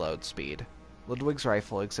in reload speed. Ludwig's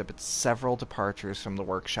rifle exhibits several departures from the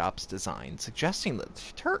workshop's design, suggesting that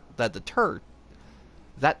the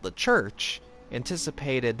church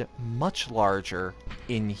anticipated much larger,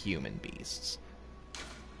 inhuman beasts.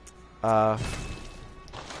 I'm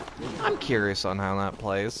curious on how that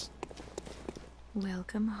plays.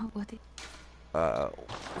 Welcome. What?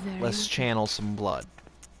 Let's channel some blood.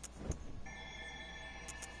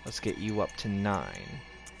 Let's get you up to 9.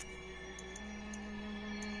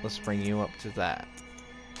 Let's bring you up to that.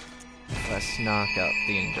 Let's knock up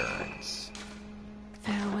the endurance.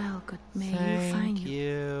 Farewell, good. May you Thank find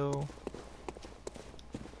you.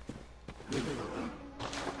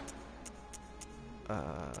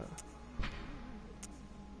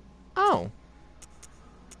 Oh.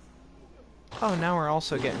 Oh, now we're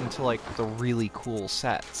also getting to, like, the really cool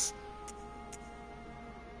sets.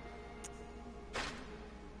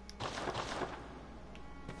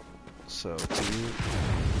 So,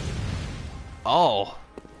 oh.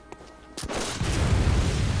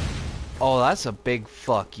 Oh, that's a big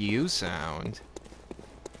fuck you sound.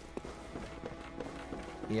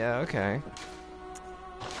 Yeah, okay.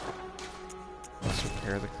 Let's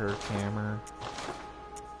repair the curved hammer.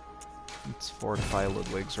 Let's fortify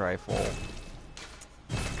Ludwig's rifle.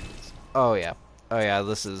 Oh yeah. Oh yeah,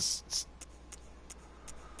 this is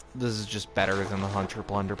just better than the Hunter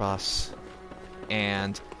Blunderbuss.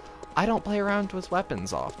 And I don't play around with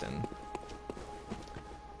weapons often.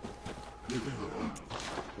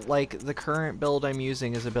 Like, the current build I'm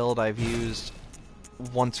using is a build I've used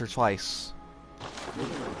once or twice.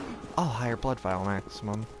 Oh, higher blood vial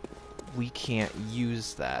maximum. We can't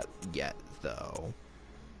use that yet, though.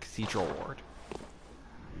 Cathedral Ward.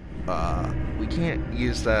 We can't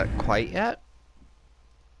use that quite yet.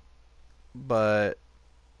 But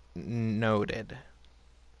noted.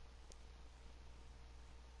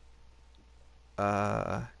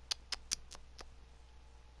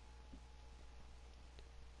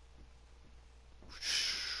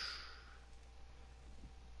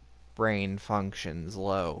 Brain functions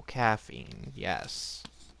low. Caffeine, yes.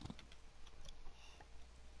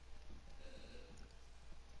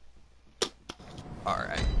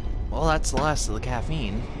 Alright. Well, that's the last of the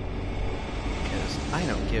caffeine. Because I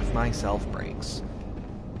don't give myself breaks.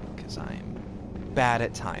 Because I'm bad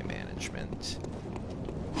at time management.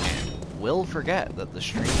 And will forget that the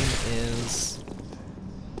stream is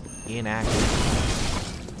inactive.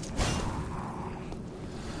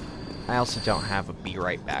 I also don't have a be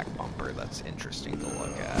right back bumper that's interesting to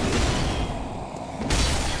look at.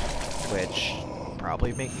 Which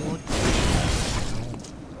probably make me look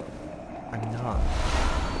I'm not.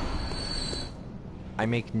 I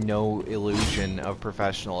make no illusion of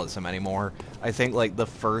professionalism anymore. I think like the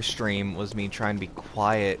first stream was me trying to be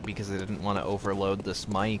quiet because I didn't want to overload this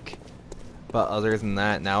mic. But other than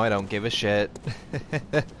that, now I don't give a shit.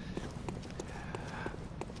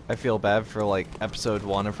 I feel bad for like episode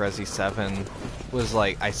 1 of Resi 7 was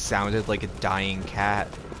like I sounded like a dying cat.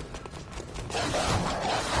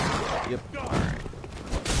 Yep. Alright.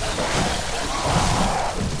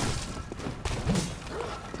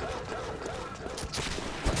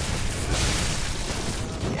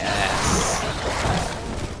 Yes.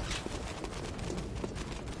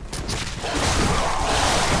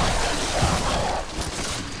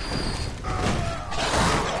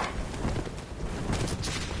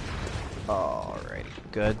 Alrighty,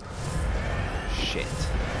 good. Shit.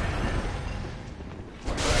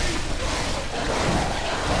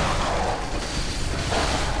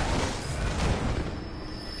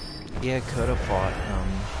 Yeah, could have fought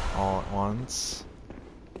all at once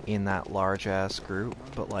in that large ass group,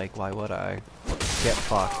 but like, why would I? Get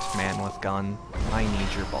fucked, man with gun. I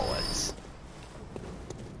need your bullets.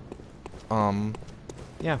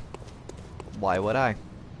 Yeah. Why would I?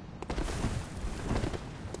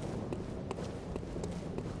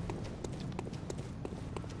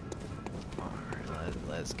 Alright,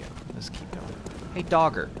 let's go. Let's keep going. Hey,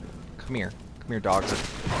 Dogger. Come here. Come here, Dogger.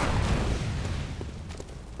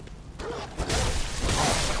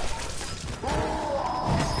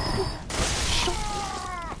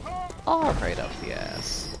 All right up the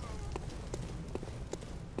ass.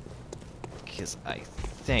 Because I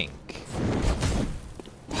think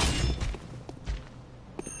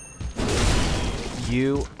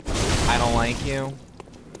I don't like you.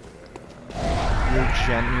 You're a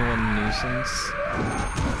genuine nuisance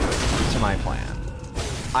to my plan.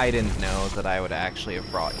 I didn't know that I would actually have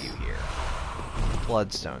brought you here.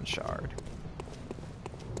 Bloodstone shard.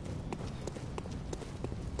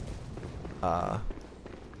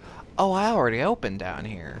 Oh, I already opened down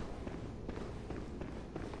here.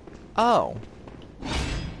 Oh.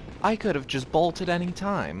 I could have just bolted any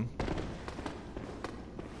time.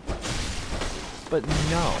 But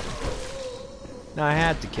no. No, I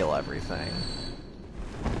had to kill everything.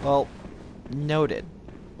 Well, noted.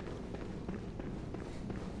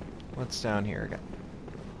 What's down here again?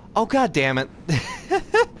 Oh, god damn it.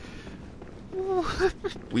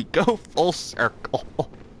 We go full circle.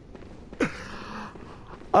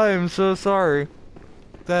 I am so sorry.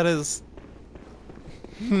 That is...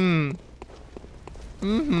 I'm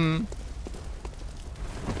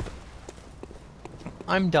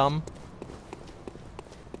dumb.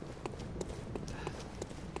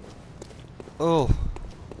 Oh.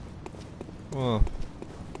 Oh.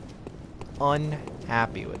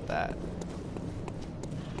 Unhappy with that.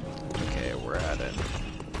 Okay, we're at an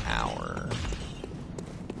hour.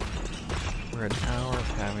 We're an hour of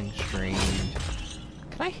having streamed.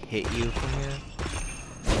 Can I hit you from here?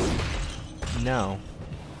 No.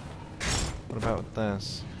 What about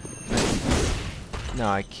this? No,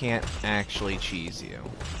 I can't actually cheese you.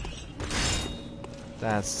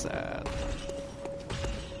 That's sad.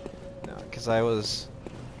 No, because I was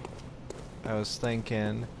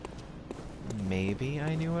thinking maybe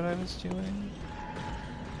I knew what I was doing,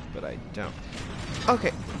 but I don't.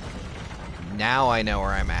 Okay. Now I know where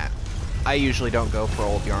I'm at. I usually don't go for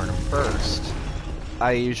Old Yarnum first.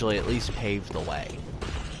 I usually at least pave the way.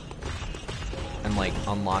 And, like,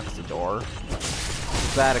 unlock the door.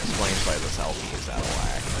 That explains why this LP is out of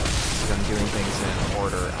whack. Because I'm doing things in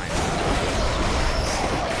order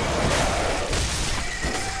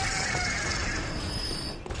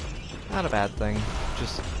I'm not a bad thing.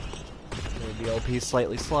 Just The LP is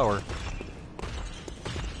slightly slower.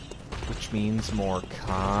 Which means more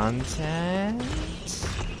content?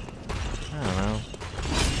 I don't know.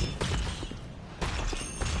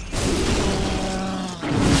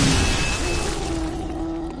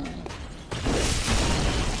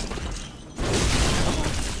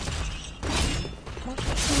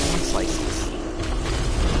 Slices.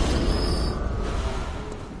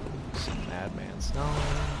 Some Madman's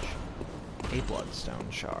Knowledge. A Bloodstone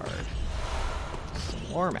Shard. Some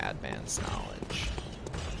more Madman's Knowledge.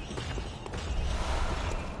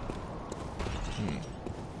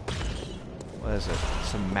 What is it?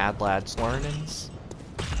 Some Mad Lads Learnings?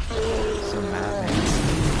 Some Madman's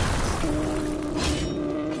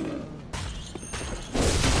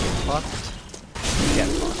fucked. Get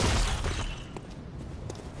fucked.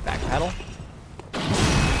 Backpedal.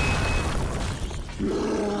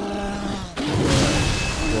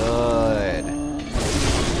 Good.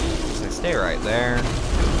 So stay right there.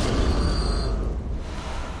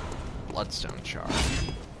 Bloodstone Shard.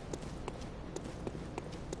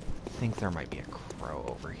 I think there might be a crow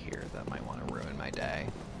over here that might want to ruin my day.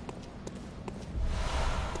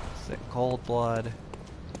 Sick cold blood.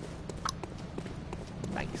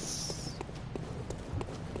 Nice.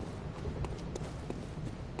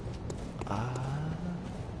 I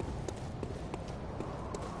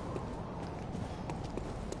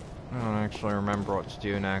don't actually remember what to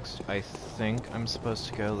do next. I think I'm supposed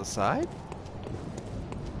to go to the side?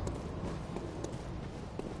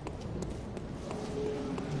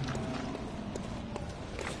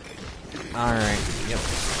 Alright, yep.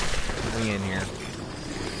 We in here.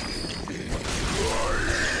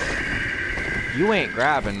 You ain't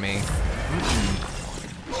grabbing me.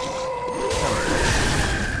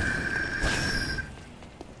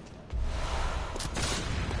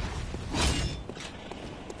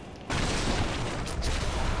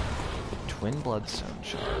 Twin Bloodstone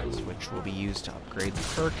Shards, which will be used to upgrade the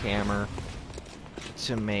Perk Hammer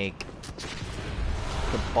to make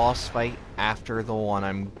the boss fight after the one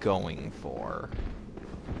I'm going for.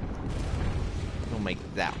 It'll make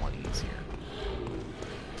that one easier.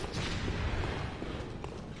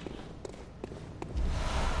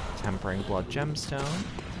 Tempering Blood Gemstone.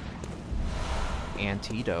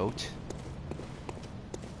 Antidote.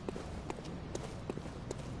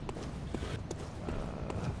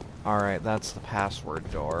 Alright, that's the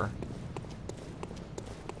password door.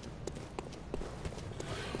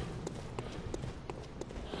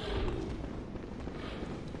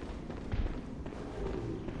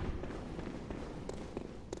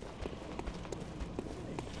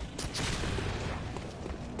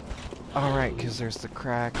 Alright, because there's the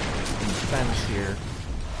crack in the fence here.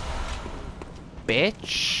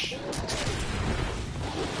 Bitch!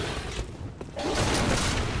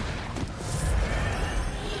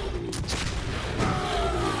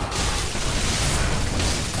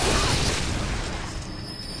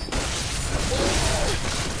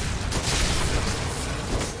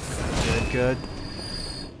 Good.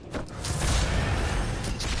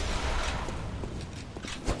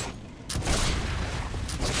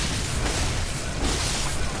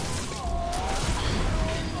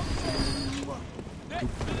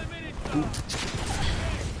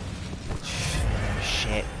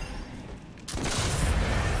 Shit.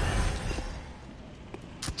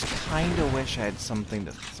 Kinda wish I had something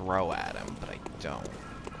to throw at him, but I don't.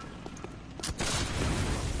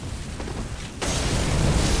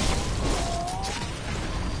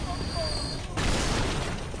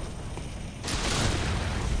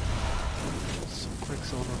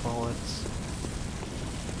 Silver bullets.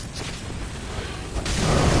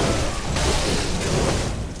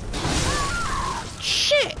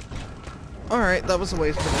 Shit! Alright, that was a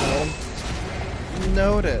waste of a roll.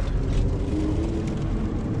 Noted.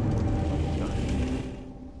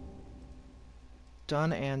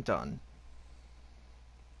 Done and done.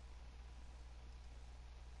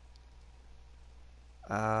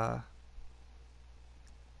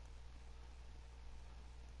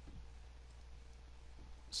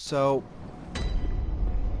 So,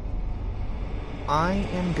 I'm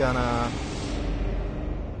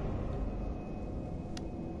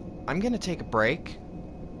gonna take a break,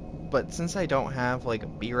 but since I don't have like a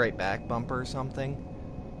be right back bumper or something,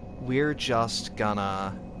 we're just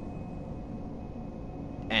gonna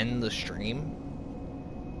end the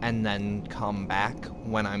stream and then come back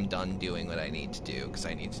when I'm done doing what I need to do, because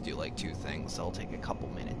I need to do like 2 things, so it'll take a couple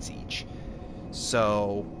minutes each.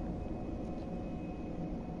 So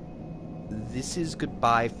this is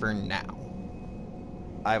goodbye for now.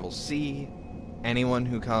 I will see anyone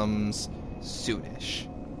who comes soonish.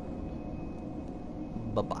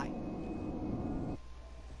 Bye-bye.